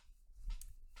know,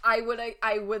 I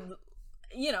would,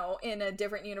 you know, in a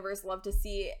different universe love to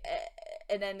see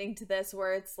an ending to this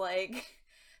where it's like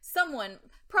someone,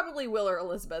 probably Will or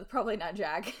Elizabeth, probably not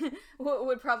Jack,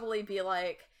 would probably be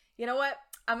like, you know what?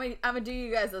 I'm gonna do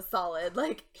you guys a solid.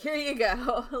 Like, here you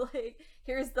go. Like,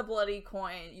 here's the bloody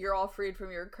coin. You're all freed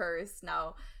from your curse.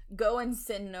 Now go and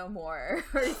sin no more,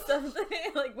 or something.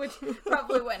 Like, which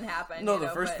probably wouldn't happen. No, the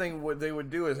first thing they would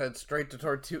do is head straight to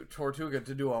Tortuga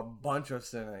to do a bunch of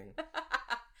sinning.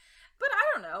 But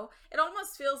I don't know. It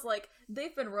almost feels like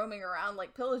they've been roaming around,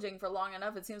 like, pillaging for long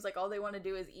enough. It seems like all they want to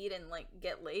do is eat and, like,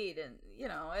 get laid. And, you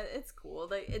know, it's cool.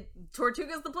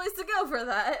 Tortuga's the place to go for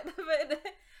that. But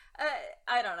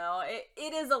I don't know.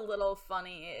 It is a little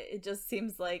funny. It just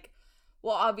seems like,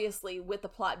 well, obviously, with the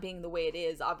plot being the way it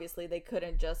is, obviously they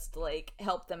couldn't just, like,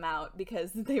 help them out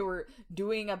because they were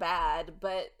doing a bad.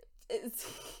 But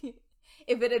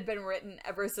if it had been written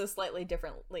ever so slightly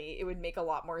differently, it would make a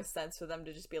lot more sense for them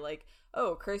to just be like,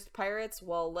 oh, cursed pirates,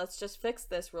 well, let's just fix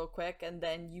this real quick, and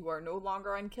then you are no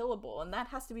longer unkillable. And that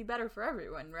has to be better for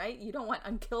everyone, right? You don't want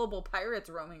unkillable pirates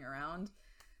roaming around.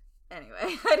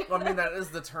 Anyway. Well, I mean, that is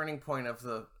the turning point of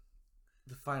the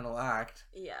final act.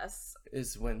 Yes.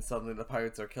 Is when suddenly the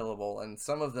pirates are killable, and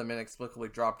some of them inexplicably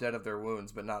drop dead of their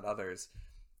wounds, but not others.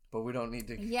 But we don't need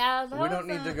to. Yeah, we don't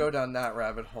need to go down that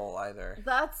rabbit hole either.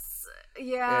 That's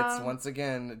yeah. It's once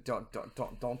again,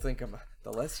 don't think about.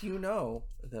 The less you know,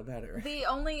 the better.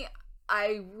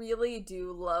 I really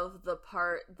do love the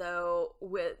part though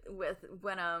with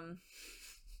when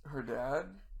her dad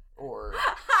or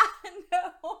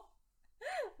no.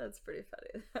 That's pretty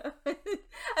funny.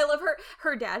 I love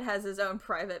her dad has his own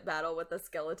private battle with the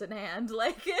skeleton hand.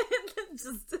 Like,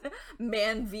 just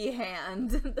man v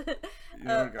hand. You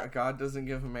know, God doesn't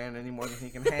give a man any more than he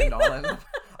can handle, and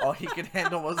all he could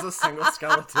handle was a single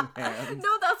skeleton hand.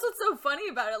 No, that's what's so funny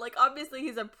about it. Like, obviously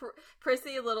he's a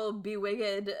prissy little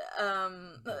bewigged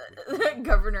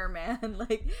governor man.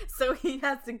 Like, so he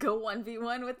has to go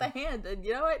 1v1 with the hand, and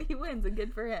you know what? He wins, and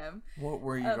good for him. What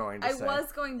were you going to say? I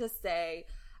was going to say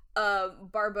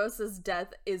Barbossa's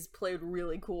death is played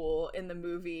really cool in the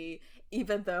movie,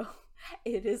 even though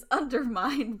it is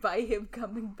undermined by him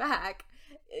coming back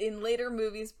in later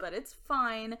movies, but it's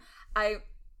fine. I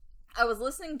was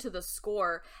listening to the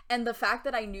score, and the fact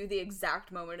that I knew the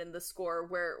exact moment in the score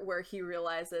where he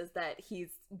realizes that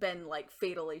he's been, like,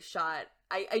 fatally shot,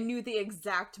 I knew the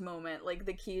exact moment, like,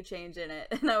 the key change in it,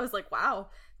 and I was like, wow,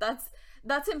 that's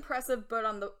impressive,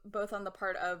 both on the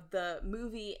part of the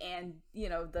movie and, you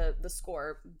know, the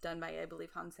score done by, I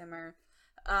believe, Hans Zimmer.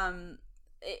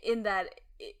 In that,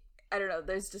 I don't know,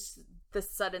 there's just the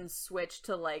sudden switch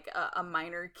to, like, a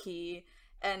minor key,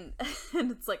 and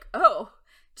it's like, oh,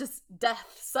 just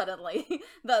death suddenly.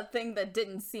 That thing that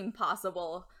didn't seem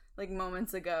possible, like,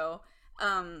 moments ago.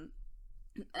 And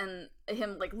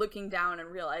him, like, looking down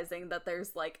and realizing that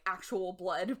there's, like, actual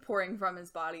blood pouring from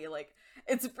his body, like,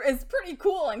 it's pretty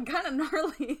cool and kind of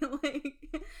gnarly,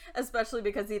 like, especially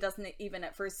because he doesn't even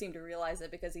at first seem to realize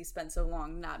it because he spent so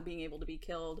long not being able to be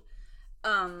killed.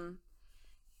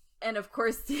 And of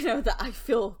course, you know, the I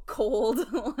feel cold,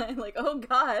 like, oh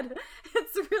god,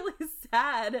 it's really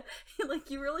sad. Like,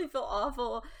 you really feel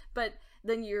awful, but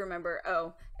then you remember,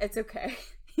 oh, it's okay.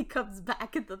 He comes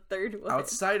back in the third one.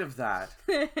 Outside of that,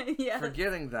 yeah,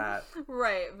 forgetting that,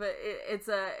 right? But it's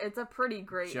a pretty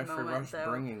great Jeffrey moment, Rush though.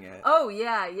 Bringing it. Oh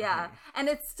yeah, and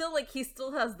it's still like he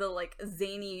still has the, like,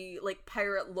 zany, like,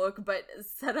 pirate look, but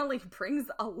suddenly brings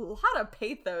a lot of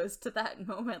pathos to that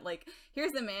moment. Like,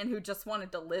 here's a man who just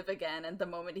wanted to live again, and the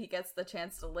moment he gets the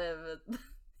chance to live,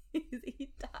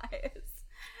 he dies.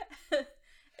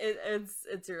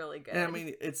 It's really good. And I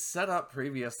mean, it's set up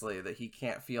previously that he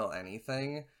can't feel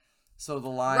anything. So the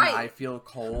line, right. I feel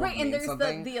cold, right, and there's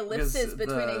something, the ellipsis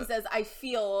between it. He says, I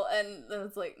feel, and then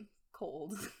it's like,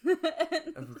 cold.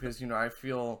 Because, you know, I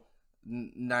feel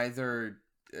neither...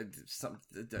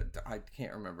 I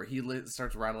can't remember. He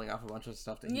starts rattling off a bunch of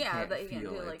stuff that he can't that he feel.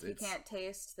 can't do. Like, he can't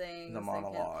taste things. The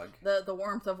monologue. The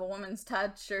warmth of a woman's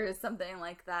touch or something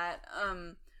like that.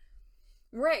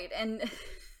 Right, and...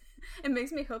 It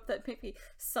makes me hope that maybe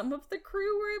some of the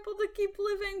crew were able to keep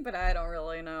living, but I don't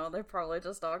really know. They probably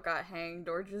just all got hanged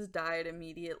or just died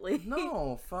immediately.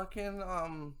 No, fucking,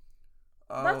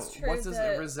 that's true. What's his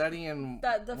Rossetti and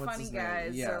the funny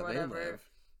guys or whatever. They live.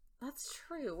 That's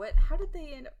true. How did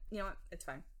they end up? You know what? It's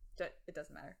fine. It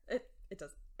doesn't matter. It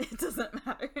doesn't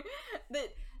matter. That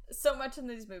so much in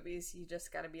these movies, you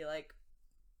just gotta be like,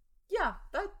 yeah,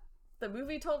 the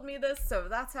movie told me this, so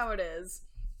that's how it is.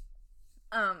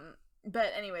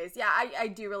 But anyways, yeah, I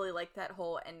do really like that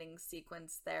whole ending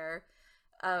sequence there.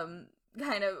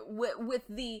 Kind of with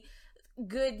the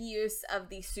good use of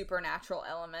the supernatural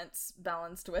elements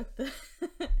balanced with the,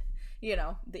 you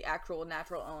know, the actual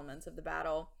natural elements of the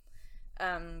battle.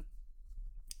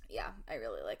 Yeah, I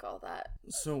really like all that.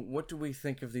 So, what do we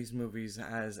think of these movies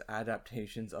as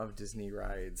adaptations of Disney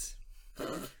rides?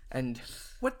 And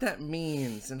what that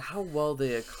means, and how well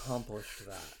they accomplished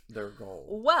their goal.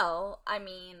 Well, I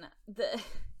mean,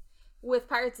 with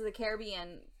Pirates of the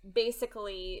Caribbean,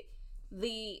 basically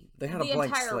they had a blank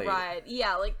entire slate. Ride,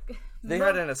 yeah, like They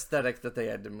had an aesthetic that they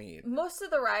had to meet. Most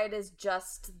of the ride is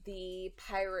just the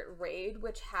pirate raid,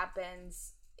 which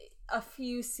happens a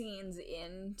few scenes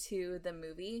into the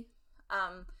movie.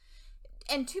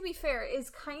 And to be fair,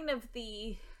 is kind of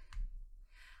the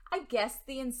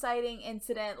inciting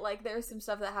incident. Like, there's some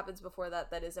stuff that happens before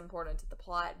that is important to the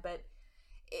plot, but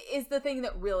is the thing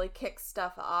that really kicks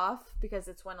stuff off, because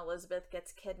it's when Elizabeth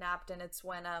gets kidnapped, and it's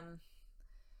when,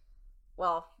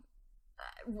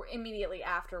 immediately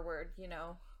afterward,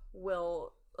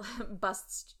 Will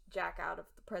busts Jack out of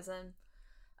the prison.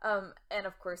 And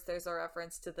of course there's a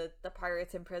reference to the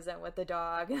pirates in prison with the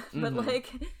dog. But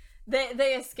like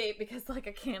they escape because like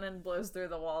a cannon blows through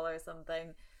the wall or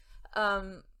something.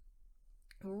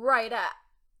 Right.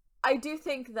 I do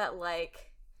think that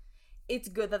like it's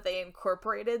good that they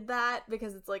incorporated that,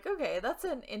 because it's like, okay, that's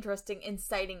an interesting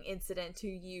inciting incident to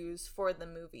use for the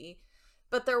movie.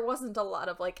 But there wasn't a lot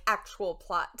of like actual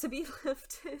plot to be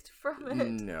lifted from it.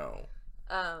 No.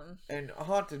 And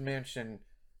Haunted Mansion,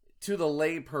 to the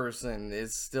layperson,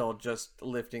 is still just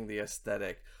lifting the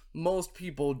aesthetic. Most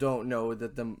people don't know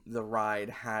that the ride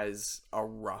has a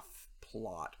rough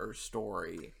plot or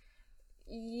story.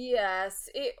 Yes,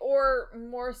 or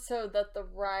more so that the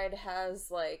ride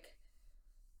has like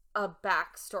a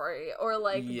backstory, or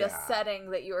like the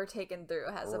setting that you are taken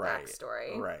through has a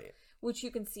backstory. Right. Which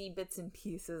you can see bits and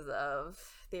pieces of,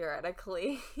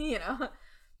 theoretically,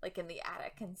 like in the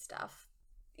attic and stuff.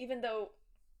 Even though,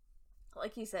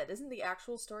 like you said, isn't the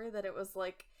actual story that it was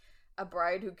like a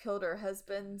bride who killed her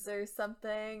husbands or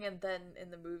something, and then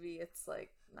in the movie it's like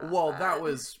not that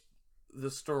was the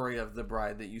story of the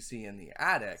bride that you see in the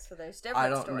attic. So there's different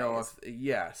stories. I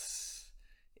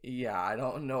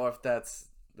don't know if that's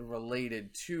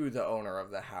related to the owner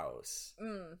of the house.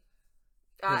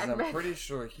 Because I'm pretty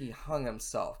sure he hung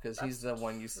himself, because he's the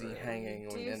one you see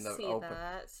hanging in the open.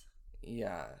 That.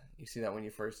 Yeah, you see that when you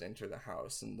first enter the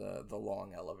house in the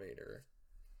long elevator.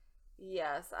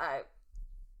 Yes, I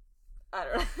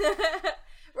don't know.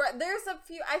 Right, there's a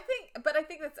few, I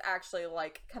think that's actually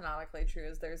like canonically true,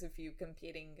 is there's a few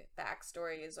competing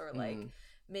backstories, or like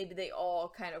maybe they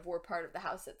all kind of were part of the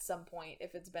house at some point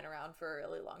if it's been around for a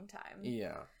really long time.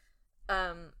 Yeah.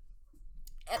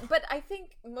 But I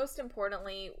think most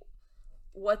importantly,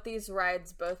 what these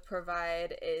rides both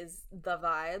provide is the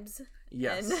vibes.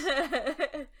 Yes.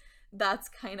 And that's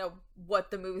kind of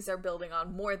what the movies are building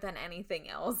on more than anything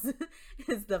else,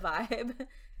 is the vibe.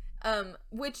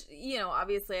 Which,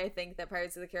 obviously I think that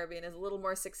Pirates of the Caribbean is a little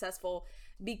more successful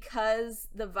because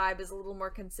the vibe is a little more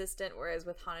consistent, whereas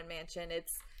with Haunted Mansion,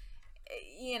 it's,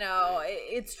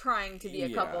 it's trying to be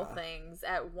a couple things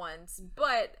at once.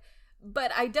 But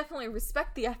I definitely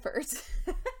respect the effort.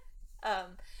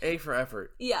 A for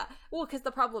effort. Yeah. Well, because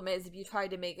the problem is, if you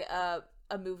tried to make a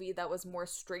movie that was more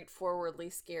straightforwardly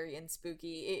scary and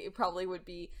spooky, it probably would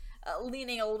be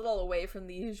leaning a little away from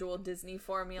the usual Disney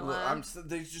formula.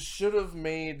 They just should have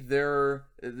made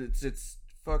it's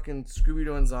fucking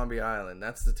Scooby-Doo and Zombie Island.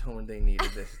 That's the tone they needed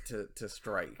to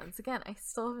strike. Once again, I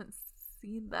still haven't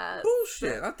seen that.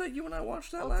 Bullshit! I thought you and I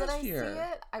watched that last year. Did I see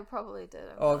it? I probably did.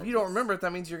 If you don't remember it,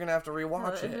 that means you're gonna have to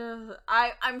rewatch it.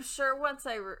 I'm sure once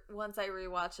I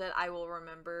rewatch it, I will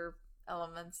remember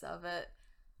elements of it.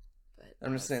 But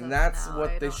I'm just saying that's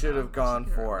what they should have gone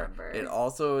for. It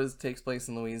also takes place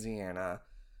in Louisiana.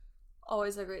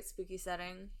 Always a great spooky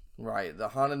setting. Right. The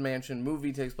Haunted Mansion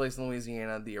movie takes place in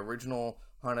Louisiana. The original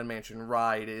Haunted Mansion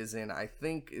ride is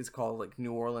called like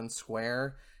New Orleans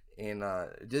Square. In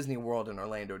Disney World in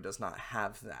Orlando does not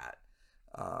have that.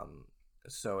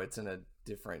 So it's in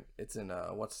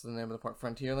what's the name of the park?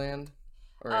 Frontierland?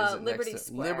 Or is it Liberty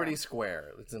Square. Liberty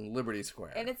Square. It's in Liberty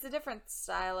Square. And it's a different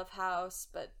style of house,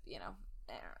 but,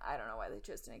 I don't know why they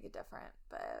chose to make it different,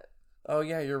 but... Oh,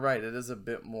 yeah, you're right. It is a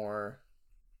bit more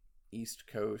East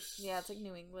Coast. Yeah, it's like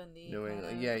New England-y. New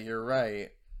England. Yeah, you're right.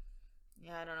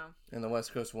 Yeah, I don't know. And the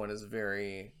West Coast one is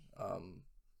very...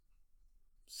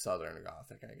 Southern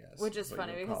Gothic, I guess. Which is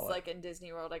funny because, like, in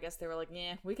Disney World, I guess they were like,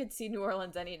 "Yeah, we could see New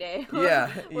Orleans any day." Yeah,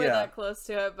 we're that close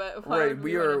to it, but why would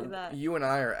we want to do that? You and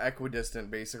I are equidistant,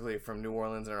 basically, from New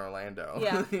Orleans and Orlando.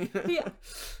 Yeah, yeah.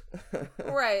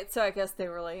 Right. So I guess they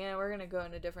were like, "Yeah, we're gonna go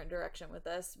in a different direction with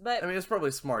this." But I mean, it's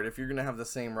probably smart if you're gonna have the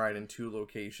same ride in two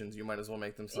locations. You might as well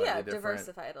make them slightly different.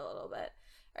 Diversify it a little bit,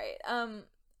 right?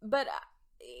 But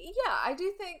yeah, I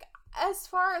do think as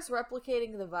far as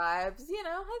replicating the vibes, you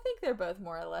know, I think they're both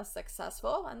more or less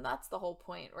successful, and that's the whole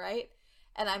point, right?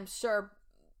 And I'm sure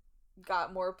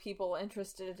got more people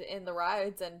interested in the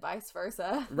rides and vice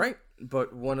versa. Right,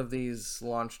 but one of these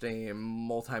launched a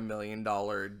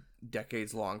multi-million-dollar,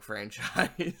 decades-long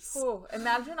franchise. Ooh,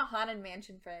 imagine a Haunted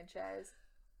Mansion franchise.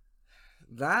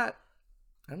 That,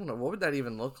 I don't know, what would that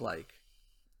even look like?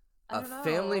 A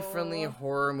family-friendly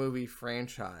horror movie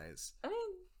franchise. I mean,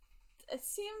 it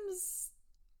seems...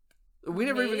 We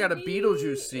never even got a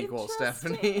Beetlejuice sequel,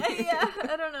 Stephanie. Yeah,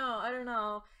 I don't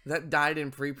know. That died in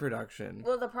pre-production.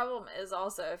 Well, the problem is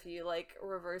also if you, like,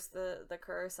 reverse the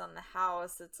curse on the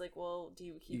house, it's like, well, do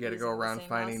you keep You gotta go using the around same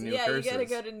finding house? new Yeah, curses. you gotta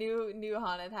go to new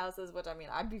haunted houses, which, I mean,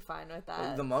 I'd be fine with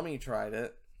that. The Mummy tried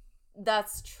it.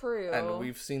 That's true. And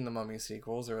we've seen the Mummy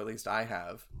sequels, or at least I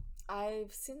have.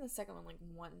 I've seen the second one, like,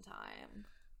 one time.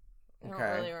 I Okay.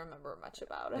 don't really remember much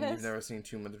about And it. you've never seen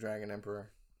Tomb of the Dragon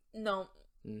Emperor? No.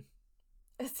 Mm.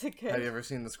 It's a good... Have you ever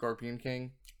seen The Scorpion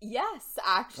King? Yes,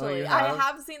 actually. you I have?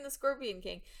 have seen The Scorpion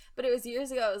King. But it was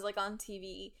years ago. It was, like, on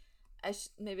TV.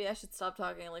 Maybe I should stop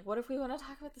talking. Like, what if we want to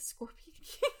talk about The Scorpion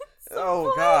King?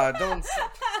 Oh, God.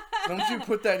 Don't you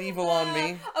put that evil on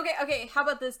me. Okay. How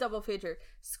about this double feature?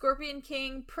 Scorpion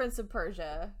King, Prince of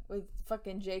Persia. With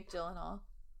fucking Jake Gyllenhaal.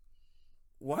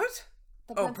 What?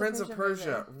 The Prince of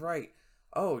Persia. movie. Right.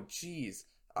 Oh, jeez.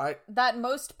 That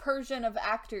most Persian of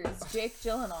actors, Jake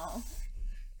Gyllenhaal.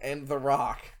 And The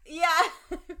Rock. Yeah.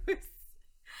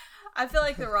 I feel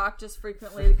like The Rock just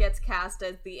frequently gets cast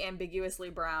as the ambiguously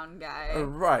brown guy.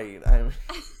 Right.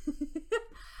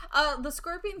 The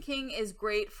Scorpion King is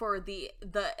great for the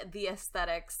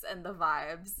aesthetics and the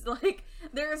vibes. Like,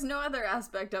 there is no other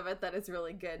aspect of it that is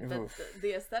really good, but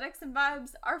the aesthetics and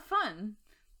vibes are fun.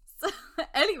 So,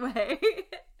 anyway,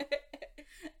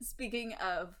 speaking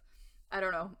of, I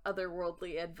don't know,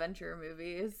 otherworldly adventure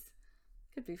movies,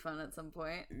 could be fun at some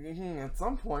point. At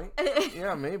some point.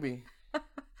 Yeah, maybe.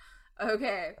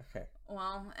 Okay.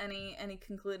 Well, any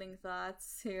concluding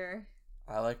thoughts here?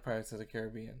 I like Pirates of the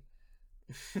Caribbean.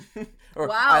 Or,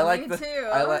 Wow, me too.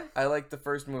 I like the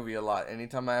first movie a lot.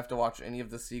 Anytime I have to watch any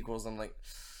of the sequels, I'm like,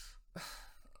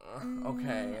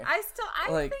 okay. I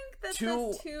Like, think that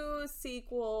the two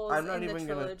sequels in the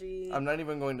trilogy... I'm not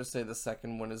even going to say the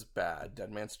second one is bad,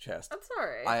 Dead Man's Chest. That's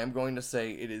alright. I am going to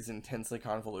say it is intensely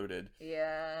convoluted.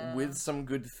 Yeah. With some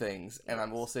good things. And I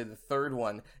will say the third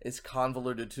one is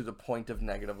convoluted to the point of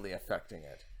negatively affecting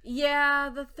it. Yeah,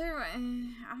 the third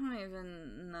one... I don't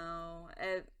even know.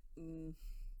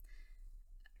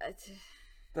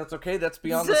 That's okay. That's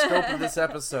beyond the scope of this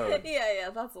episode. Yeah,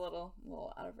 that's a little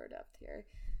out of our depth here.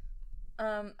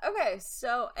 Okay,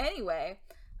 so anyway,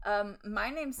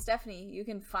 my name's Stephanie. You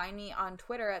can find me on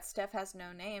Twitter at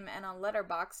StephHasNoName and on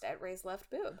Letterboxd at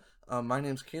Ray'sLeftBoob. My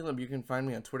name's Caleb. You can find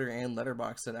me on Twitter and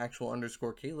Letterboxd at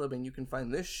actual_Caleb, and you can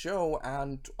find this show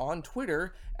on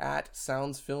Twitter at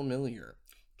SoundsFamiliar.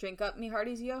 Drink up me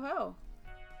hearties, yo-ho.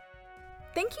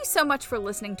 Thank you so much for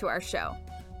listening to our show.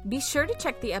 Be sure to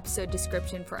check the episode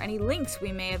description for any links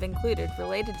we may have included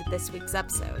related to this week's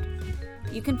episode.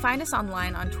 You can find us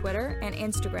online on Twitter and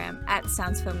Instagram at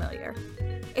SoundsFamiliar.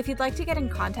 If you'd like to get in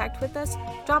contact with us,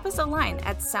 drop us a line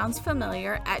at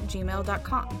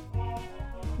soundsfamiliar@gmail.com.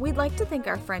 We'd like to thank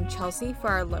our friend Chelsea for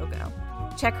our logo.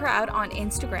 Check her out on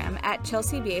Instagram at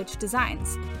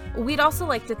ChelseaBHDesigns. We'd also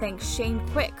like to thank Shane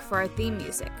Quick for our theme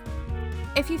music.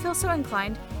 If you feel so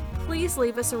inclined, please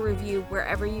leave us a review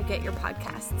wherever you get your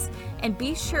podcasts, and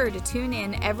be sure to tune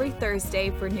in every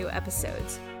Thursday for new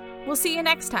episodes. We'll see you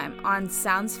next time on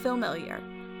Sounds Familiar.